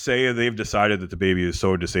say they've decided that the baby is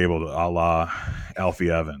so disabled, a la Alfie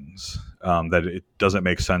Evans, that it doesn't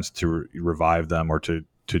make sense to revive them or to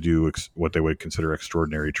do what they would consider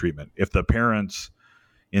extraordinary treatment. If the parents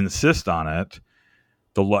insist on it,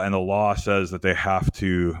 the law says that they have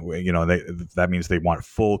to, that means they want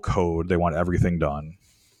full code. They want everything done.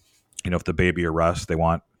 If the baby arrests, they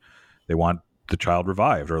want the child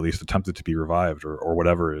revived, or at least attempted to be revived, or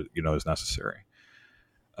whatever is necessary.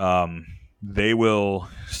 They will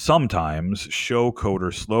sometimes show code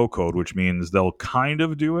or slow code, which means they'll kind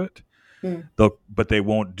of do it, but they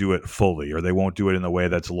won't do it fully, or they won't do it in the way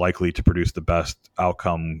that's likely to produce the best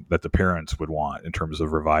outcome that the parents would want in terms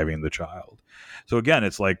of reviving the child. So again,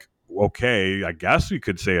 it's like, okay, I guess we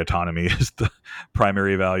could say autonomy is the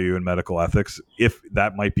primary value in medical ethics, if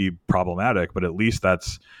that might be problematic, but at least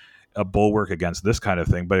that's a bulwark against this kind of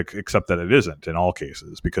thing, but except that it isn't in all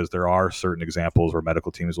cases, because there are certain examples where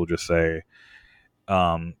medical teams will just say,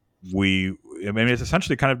 it's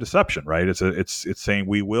essentially kind of deception, right? It's saying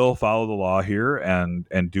we will follow the law here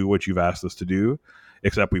and do what you've asked us to do,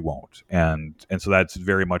 except we won't. And so that's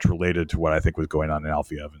very much related to what I think was going on in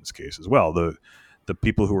Alfie Evans' case as well. The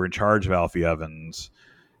people who were in charge of Alfie Evans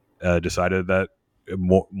decided that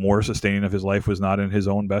more sustaining of his life was not in his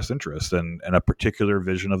own best interest, and a particular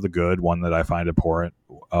vision of the good, one that I find abhorrent,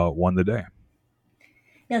 won the day.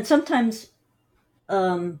 Yeah, and sometimes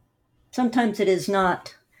it is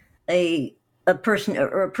not a person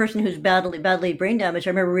or a person who's badly brain damaged.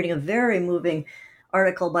 I remember reading a very moving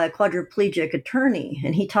article by a quadriplegic attorney,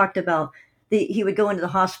 and he talked about he would go into the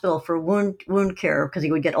hospital for wound care because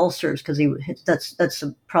he would get ulcers because that's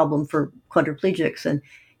a problem for quadriplegics. And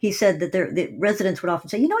he said that the residents would often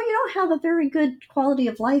say, you don't have a very good quality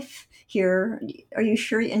of life here. Are you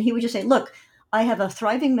sure? And he would just say, look, I have a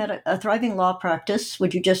thriving law practice.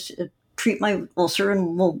 Would you just treat my ulcer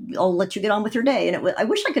and I'll let you get on with your day? And I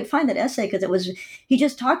wish I could find that essay, because he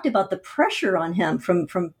just talked about the pressure on him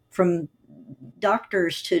from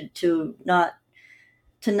doctors to not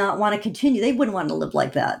want to continue. They wouldn't want to live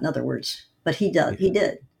like that, in other words, but he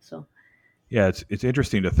did. So yeah, it's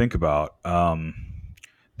interesting to think about.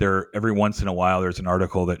 Every once in a while, there's an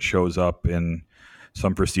article that shows up in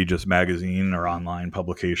some prestigious magazine or online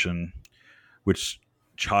publication, which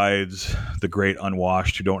chides the great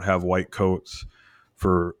unwashed who don't have white coats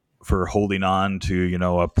for holding on to,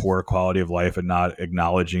 a poor quality of life and not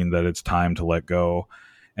acknowledging that it's time to let go.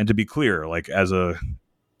 And to be clear, like as a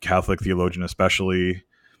Catholic theologian, especially,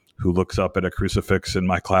 who looks up at a crucifix in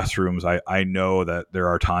my classrooms, I know that there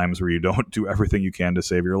are times where you don't do everything you can to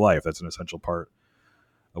save your life. That's an essential part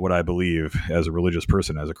of what I believe as a religious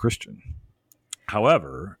person, as a Christian.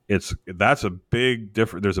 However, there's a big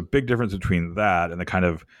difference between that and the kind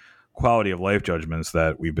of quality of life judgments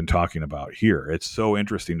that we've been talking about here. It's so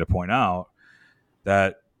interesting to point out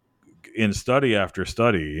that in study after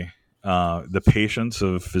study, the patients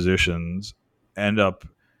of physicians end up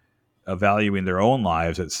valuing their own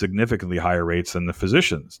lives at significantly higher rates than the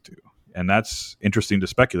physicians do. And that's interesting to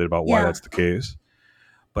speculate about why that's the case.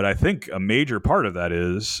 But I think a major part of that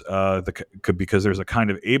is because there's a kind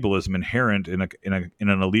of ableism inherent in an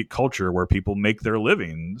elite culture where people make their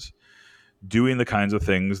livings doing the kinds of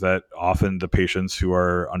things that often the patients who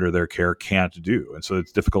are under their care can't do. And so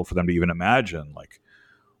it's difficult for them to even imagine, like,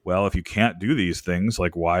 well, if you can't do these things,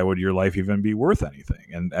 like why would your life even be worth anything?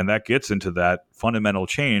 And that gets into that fundamental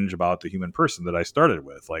change about the human person that I started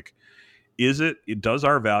with. Like, does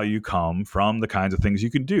our value come from the kinds of things you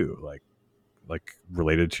can do, like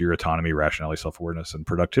related to your autonomy, rationality, self-awareness, and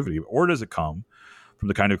productivity, or does it come from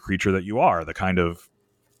the kind of creature that you are, the kind of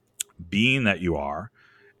being that you are,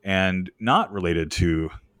 and not related to,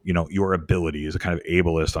 your abilities, a kind of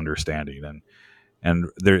ableist understanding? And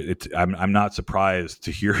I'm not surprised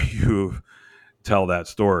to hear you tell that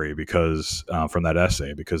story because from that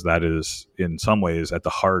essay, because that is in some ways at the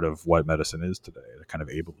heart of what medicine is today, the kind of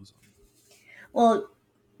ableism. Well,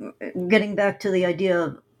 getting back to the idea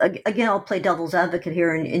of, again, I'll play devil's advocate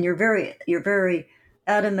here, and you're very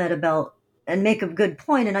adamant about and make a good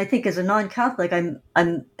point. And I think as a non-Catholic,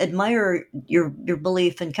 I'm admire your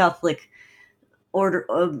belief in Catholic order.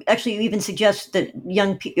 Actually, you even suggest that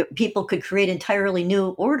young people could create entirely new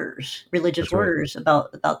orders, religious That's right. orders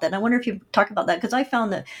about that. And I wonder if you talk about that, because I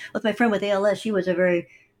found that with my friend with ALS, she was a very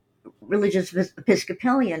religious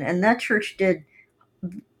Episcopalian, and that church did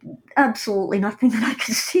absolutely nothing that I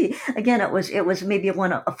could see. Again, it was maybe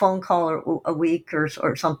a phone call or a week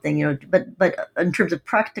or something, but in terms of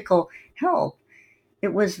practical help,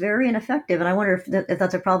 it was very ineffective. And I wonder if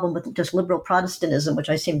that's a problem with just liberal Protestantism, which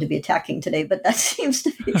I seem to be attacking today, but that seems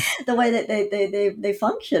to be the way that they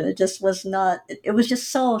function. It just was not, it was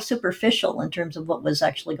just so superficial in terms of what was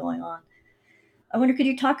actually going on. I wonder, could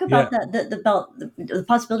you talk about about the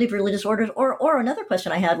possibility of religious orders? Or another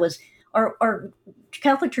question I had was, are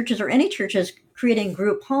Catholic churches or any churches creating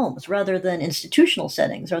group homes rather than institutional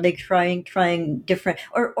settings? Are they trying different,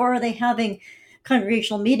 or are they having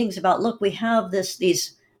congregational meetings about, look, we have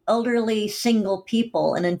these elderly single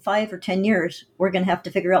people, and in 5 or 10 years, we're going to have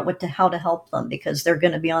to figure out how to help them because they're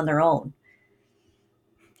going to be on their own.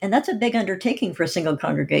 And that's a big undertaking for a single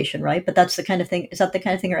congregation, right? But that's the kind of thing. Is that the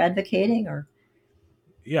kind of thing you're advocating, or?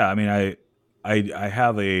 Yeah, I mean, I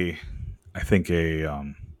have I think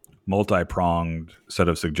a multi-pronged set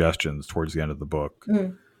of suggestions towards the end of the book.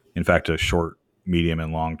 Mm. In fact, a short, medium,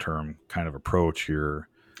 and long-term kind of approach here.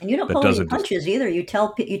 And you don't pull any punches either. You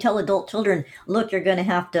tell adult children, look, you're going to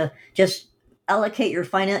have to just allocate your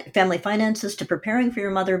family finances to preparing for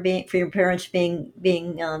your parents being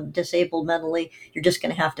disabled mentally. You're just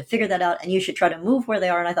going to have to figure that out, and you should try to move where they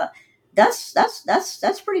are. And I thought,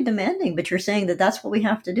 that's pretty demanding. But you're saying that that's what we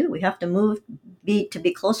have to do. We have to move to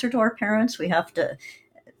be closer to our parents. We have to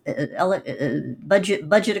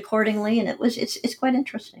budget accordingly, and it's quite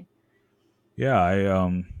interesting. Yeah,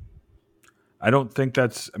 I don't think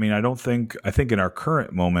that's. I mean, I think in our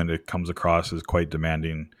current moment it comes across as quite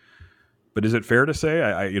demanding. But is it fair to say?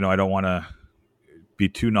 I don't want to be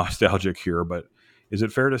too nostalgic here, but is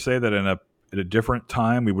it fair to say that at a different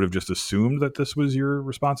time we would have just assumed that this was your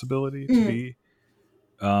responsibility to be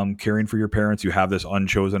caring for your parents? You have this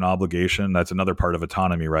unchosen obligation. That's another part of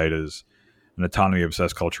autonomy, right? Is an autonomy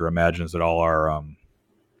obsessed culture imagines that all our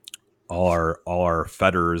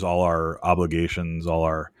fetters, all our obligations, all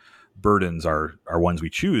our burdens are ones we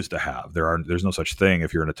choose to have. There's no such thing,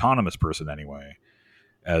 if you're an autonomous person anyway,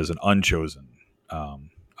 as an unchosen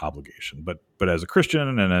obligation. But as a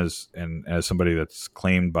Christian and as somebody that's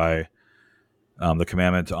claimed by the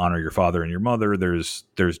commandment to honor your father and your mother, there's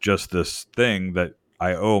just this thing that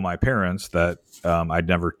I owe my parents that I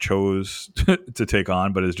never chose to take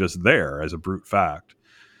on, but is just there as a brute fact.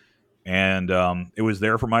 And it was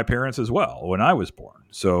there for my parents as well when I was born.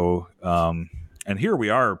 So, and here we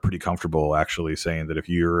are pretty comfortable actually saying that if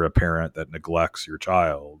you're a parent that neglects your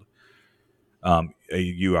child,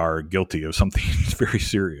 you are guilty of something very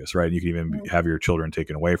serious, right? You can even have your children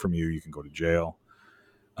taken away from you. You can go to jail.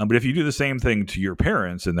 But if you do the same thing to your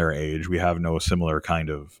parents in their age, we have no similar kind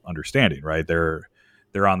of understanding, right? They're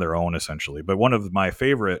on their own essentially. But one of my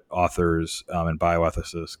favorite authors in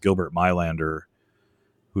bioethicist, Gilbert Meilander,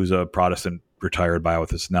 who's a Protestant retired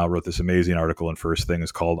bioethicist, now wrote this amazing article in First Thing.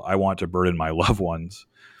 It's called "I Want to Burden My Loved Ones."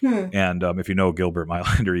 And if you know Gilbert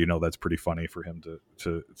Meilander, you know that's pretty funny for him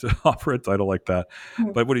to offer a title like that.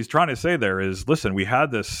 But what he's trying to say there is, listen, we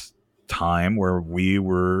had this time where we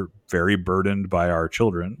were very burdened by our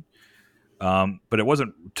children. But it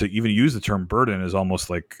wasn't, to even use the term burden is almost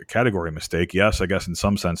like a category mistake. Yes, I guess in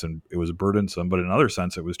some sense it was burdensome, but in another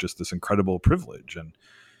sense it was just this incredible privilege. And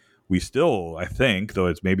we still, I think, though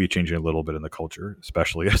it's maybe changing a little bit in the culture,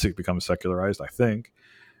 especially as it becomes secularized, I think.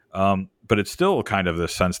 But it's still kind of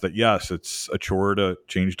this sense that, yes, it's a chore to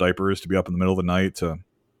change diapers, to be up in the middle of the night, to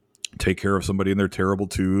take care of somebody in their terrible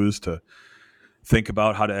twos, to think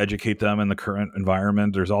about how to educate them in the current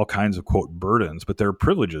environment. There's all kinds of, quote, burdens, but they're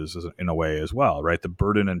privileges in a way as well, right? The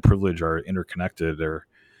burden and privilege are interconnected.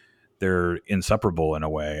 they're inseparable in a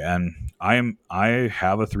way. And I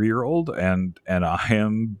have a 3-year-old, and I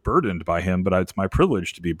am burdened by him, but it's my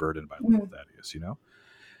privilege to be burdened by little Thaddeus,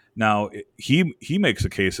 Now, he makes a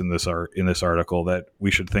case in this article that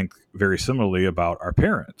we should think very similarly about our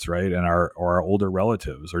parents, right, and our older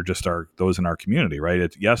relatives, or just those in our community,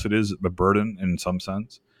 right? Yes, it is a burden in some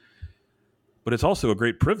sense, but it's also a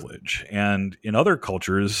great privilege. And in other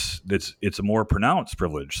cultures, it's a more pronounced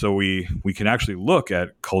privilege. So we can actually look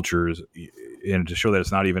at cultures and to show that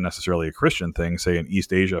it's not even necessarily a Christian thing, say in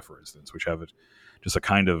East Asia, for instance, which have just a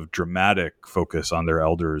kind of dramatic focus on their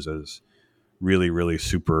elders as really, really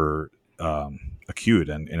super acute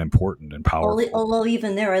and important and powerful. Although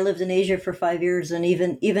even there, I lived in Asia for 5 years, and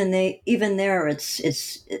even there, it's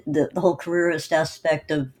the whole careerist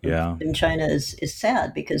aspect of in China is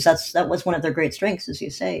sad, because that was one of their great strengths, as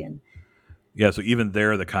you say. And so even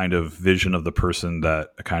there, the kind of vision of the person, that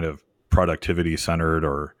a kind of productivity centered,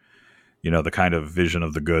 or the kind of vision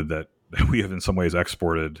of the good that we have in some ways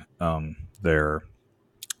exported there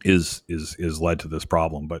is led to this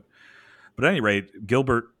problem. But at any rate,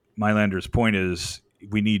 Gilbert Mylander's point is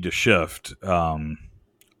we need to shift the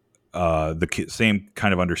same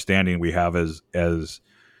kind of understanding we have as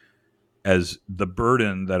the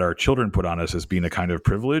burden that our children put on us as being a kind of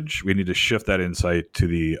privilege. We need to shift that insight to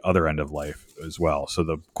the other end of life as well. So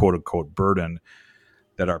the quote unquote burden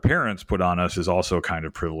that our parents put on us is also a kind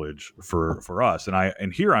of privilege for us.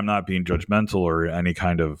 And here I'm not being judgmental or any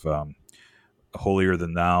kind of holier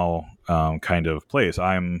than thou kind of place.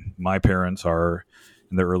 My parents are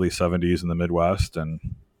in their early 70s in the Midwest, and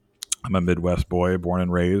I'm a Midwest boy, born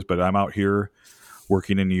and raised, but I'm out here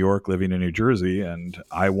working in New York, living in New Jersey, and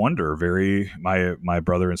I wonder my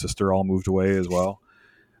brother and sister all moved away as well.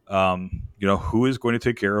 Who is going to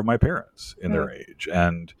take care of my parents in their age?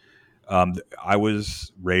 And I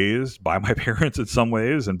was raised by my parents in some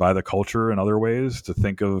ways, and by the culture in other ways, to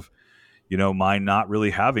think of my not really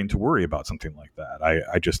having to worry about something like that.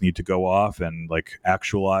 I just need to go off and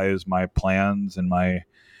actualize my plans and my,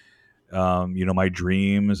 my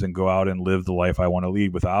dreams, and go out and live the life I want to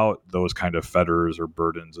lead without those kind of fetters or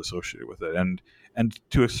burdens associated with it. And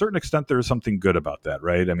to a certain extent, there's something good about that,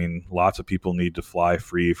 right? I mean, lots of people need to fly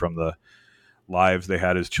free from the lives they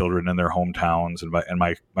had as children in their hometowns. And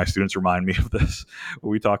my students remind me of this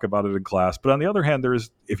when we talk about it in class. But on the other hand,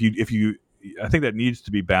 I think that needs to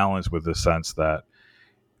be balanced with the sense that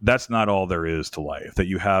that's not all there is to life, that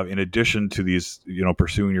you have, in addition to these,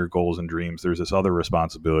 pursuing your goals and dreams, there's this other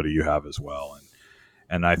responsibility you have as well.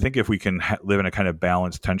 And I think if we can live in a kind of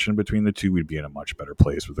balanced tension between the two, we'd be in a much better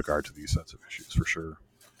place with regard to these sets of issues, for sure.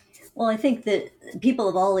 Well, I think that people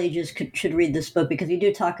of all ages should read this book, because you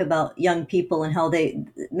do talk about young people and how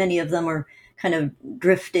many of them are kind of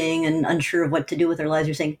drifting and unsure of what to do with their lives.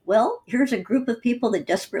 You're saying, well, here's a group of people that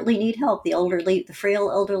desperately need help: the elderly, the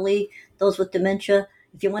frail elderly, those with dementia.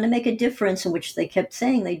 If you want to make a difference, in which they kept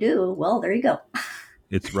saying they do, well, there you go.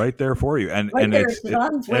 It's right there for you. And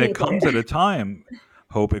it comes at a time,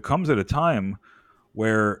 Hope, it comes at a time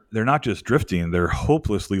where they're not just drifting, they're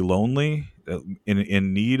hopelessly lonely,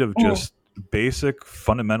 in need of just basic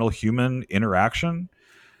fundamental human interaction,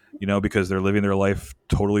 because they're living their life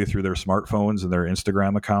totally through their smartphones and their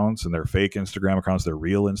Instagram accounts and their fake Instagram accounts, their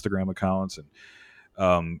real Instagram accounts.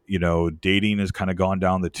 And, dating has kind of gone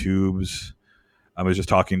down the tubes. I was just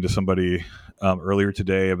talking to somebody earlier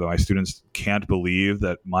today about my students can't believe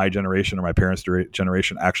that my generation or my parents'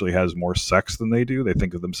 generation actually has more sex than they do. They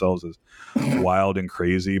think of themselves as wild and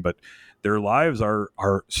crazy, but their lives are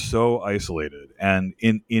so isolated and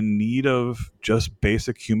in need of just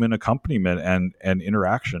basic human accompaniment and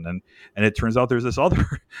interaction. And it turns out there's this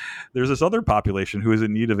other population who is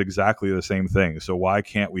in need of exactly the same thing. So why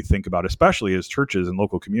can't we think about, especially as churches and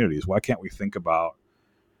local communities, why can't we think about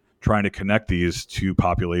trying to connect these two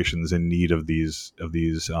populations in need of this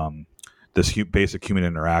basic human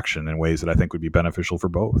interaction in ways that I think would be beneficial for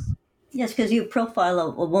both? Yes, because you profile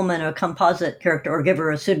a woman, a composite character, or give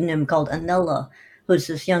her a pseudonym called Anella, who's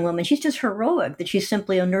this young woman. She's just heroic, that she's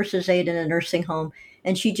simply a nurse's aide in a nursing home,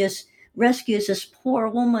 and she just rescues this poor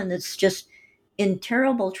woman that's just in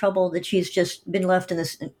terrible trouble, that she's just been left in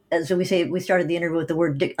this, as we say, we started the interview with the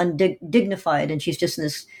word undignified, and she's just in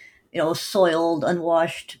this, soiled,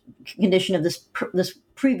 unwashed condition of this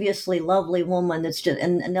previously lovely woman that's just,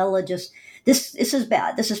 and Anella just, this is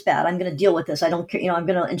bad. This is bad. I'm going to deal with this. I don't care.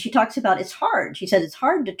 And she talks about it's hard. She said it's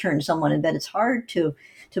hard to turn someone in bed. It's hard to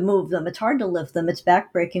move them. It's hard to lift them. It's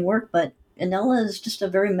backbreaking work. But Anella is just a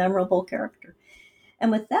very memorable character. And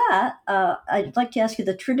with that, I'd like to ask you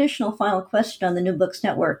the traditional final question on the New Books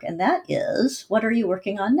Network. And that is, what are you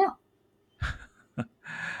working on now?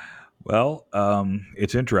 Well,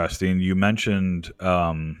 it's interesting. You mentioned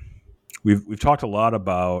we've talked a lot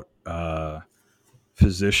about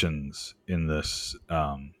physicians in this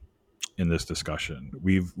discussion.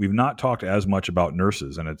 We've not talked as much about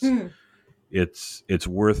nurses, and it's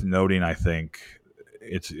worth noting. I think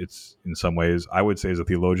it's in some ways, I would say, as a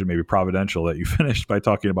theologian, maybe providential that you finished by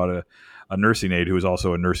talking about a nursing aide who is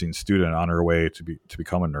also a nursing student on her way to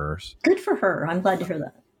become a nurse. Good for her. I'm glad to hear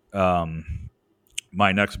that.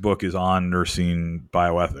 My next book is on nursing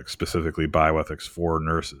bioethics, specifically bioethics for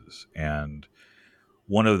nurses. And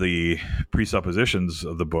one of the presuppositions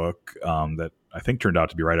of the book that I think turned out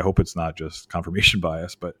to be right, I hope it's not just confirmation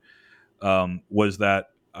bias, but was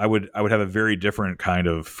that I would have a very different kind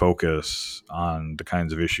of focus on the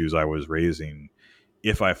kinds of issues I was raising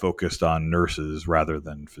if I focused on nurses rather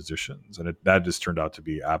than physicians. And that just turned out to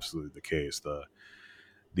be absolutely the case.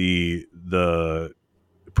 The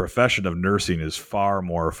profession of nursing is far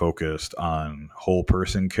more focused on whole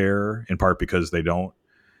person care, in part because they don't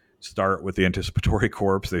start with the anticipatory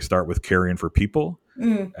corpse. They start with caring for people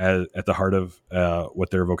at the heart of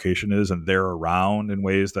what their vocation is. And they're around in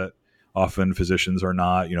ways that often physicians are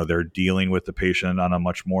not. They're dealing with the patient on a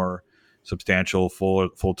much more substantial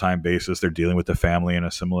full-time basis. They're dealing with the family in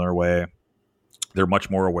a similar way. They're much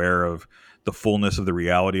more aware of the fullness of the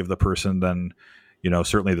reality of the person than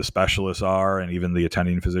certainly the specialists are, and even the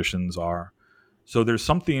attending physicians are. So there's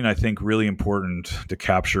something I think really important to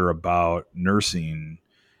capture about nursing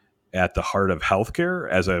at the heart of healthcare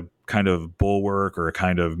as a kind of bulwark, or a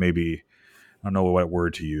kind of, maybe, I don't know what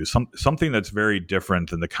word to use, something that's very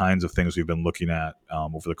different than the kinds of things we've been looking at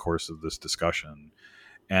over the course of this discussion.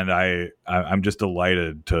 And I'm just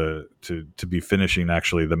delighted to be finishing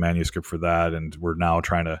actually the manuscript for that, and we're now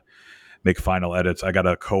trying to make final edits. I got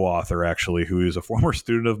a co-author actually who is a former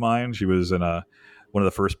student of mine. She was in one of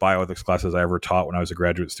the first bioethics classes I ever taught when I was a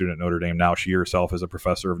graduate student at Notre Dame. Now she herself is a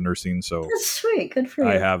professor of nursing. So that's sweet. Good for you.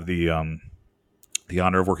 I have the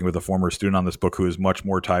honor of working with a former student on this book who is much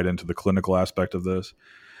more tied into the clinical aspect of this.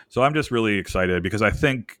 So I'm just really excited because I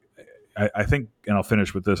think, and I'll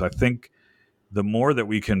finish with this, I think the more that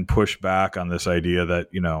we can push back on this idea that,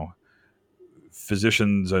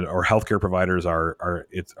 physicians or healthcare providers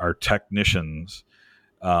are technicians,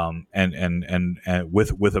 and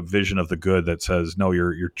with a vision of the good that says, no,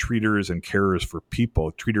 you're treaters and carers for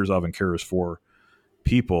people, treaters of and carers for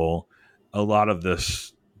people. A lot of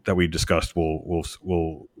this that we discussed will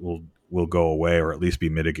go away, or at least be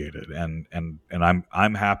mitigated. And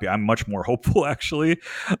I'm happy. I'm much more hopeful actually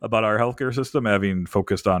about our healthcare system, having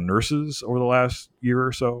focused on nurses over the last year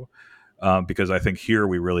or so, because I think here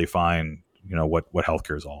we really find what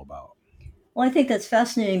healthcare is all about. Well, I think that's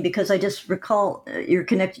fascinating because I just recall your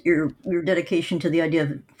dedication to the idea of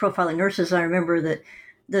profiling nurses. I remember that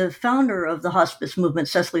the founder of the hospice movement,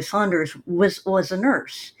 Cicely Saunders, was a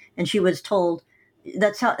nurse, and she was told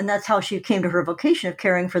that's how she came to her vocation of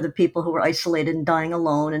caring for the people who were isolated and dying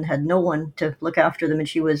alone and had no one to look after them. And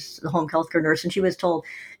she was the home healthcare nurse, and she was told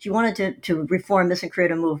she wanted to reform this and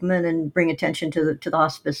create a movement and bring attention to the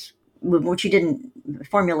hospice movement, which she didn't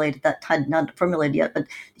formulate at that time, not formulated yet, but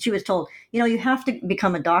she was told, you have to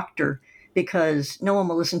become a doctor because no one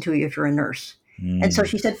will listen to you if you're a nurse. And so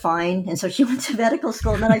she said, fine. And so she went to medical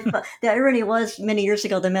school. And then the irony was, many years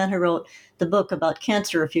ago, the man who wrote the book about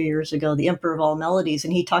cancer a few years ago, The Emperor of All Melodies,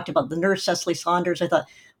 and he talked about the nurse Cicely Saunders. I thought,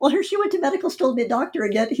 well, here she went to medical school to be a doctor,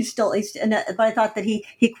 and yet but I thought that he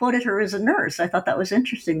quoted her as a nurse. I thought that was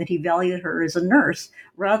interesting, that he valued her as a nurse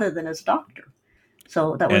rather than as a doctor.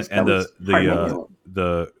 So that was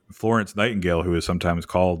the Florence Nightingale, who is sometimes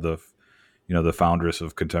called the foundress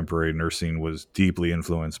of contemporary nursing, was deeply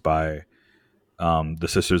influenced by the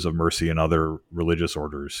Sisters of Mercy and other religious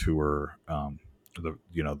orders who were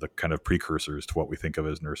the kind of precursors to what we think of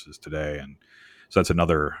as nurses today. And so that's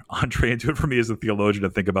another entree into it for me as a theologian, to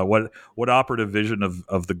think about what operative vision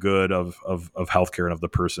of the good of healthcare and of the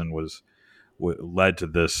person led to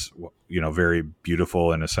this very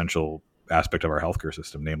beautiful and essential aspect of our healthcare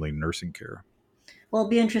system, namely nursing care. Well, it'll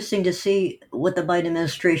be interesting to see what the Biden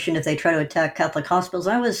administration, if they try to attack Catholic hospitals.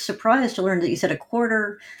 I was surprised to learn that you said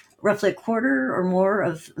roughly a quarter or more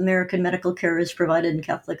of American medical care is provided in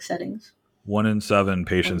Catholic settings. 1 in 7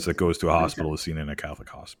 patients that goes to a hospital is seen in a Catholic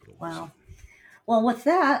hospital. Wow. Well, with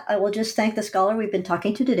that, I will just thank the scholar we've been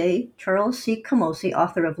talking to today, Charles C. Camosy,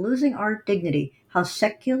 author of Losing Our Dignity, How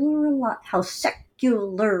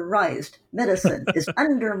Secularized Medicine is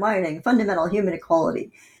Undermining Fundamental Human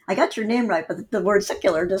Equality. I got your name right, but the word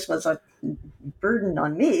secular just was a burden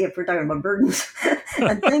on me if we're talking about burdens.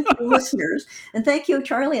 And thank you, listeners. And thank you,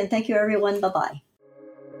 Charlie, and thank you, everyone. Bye-bye.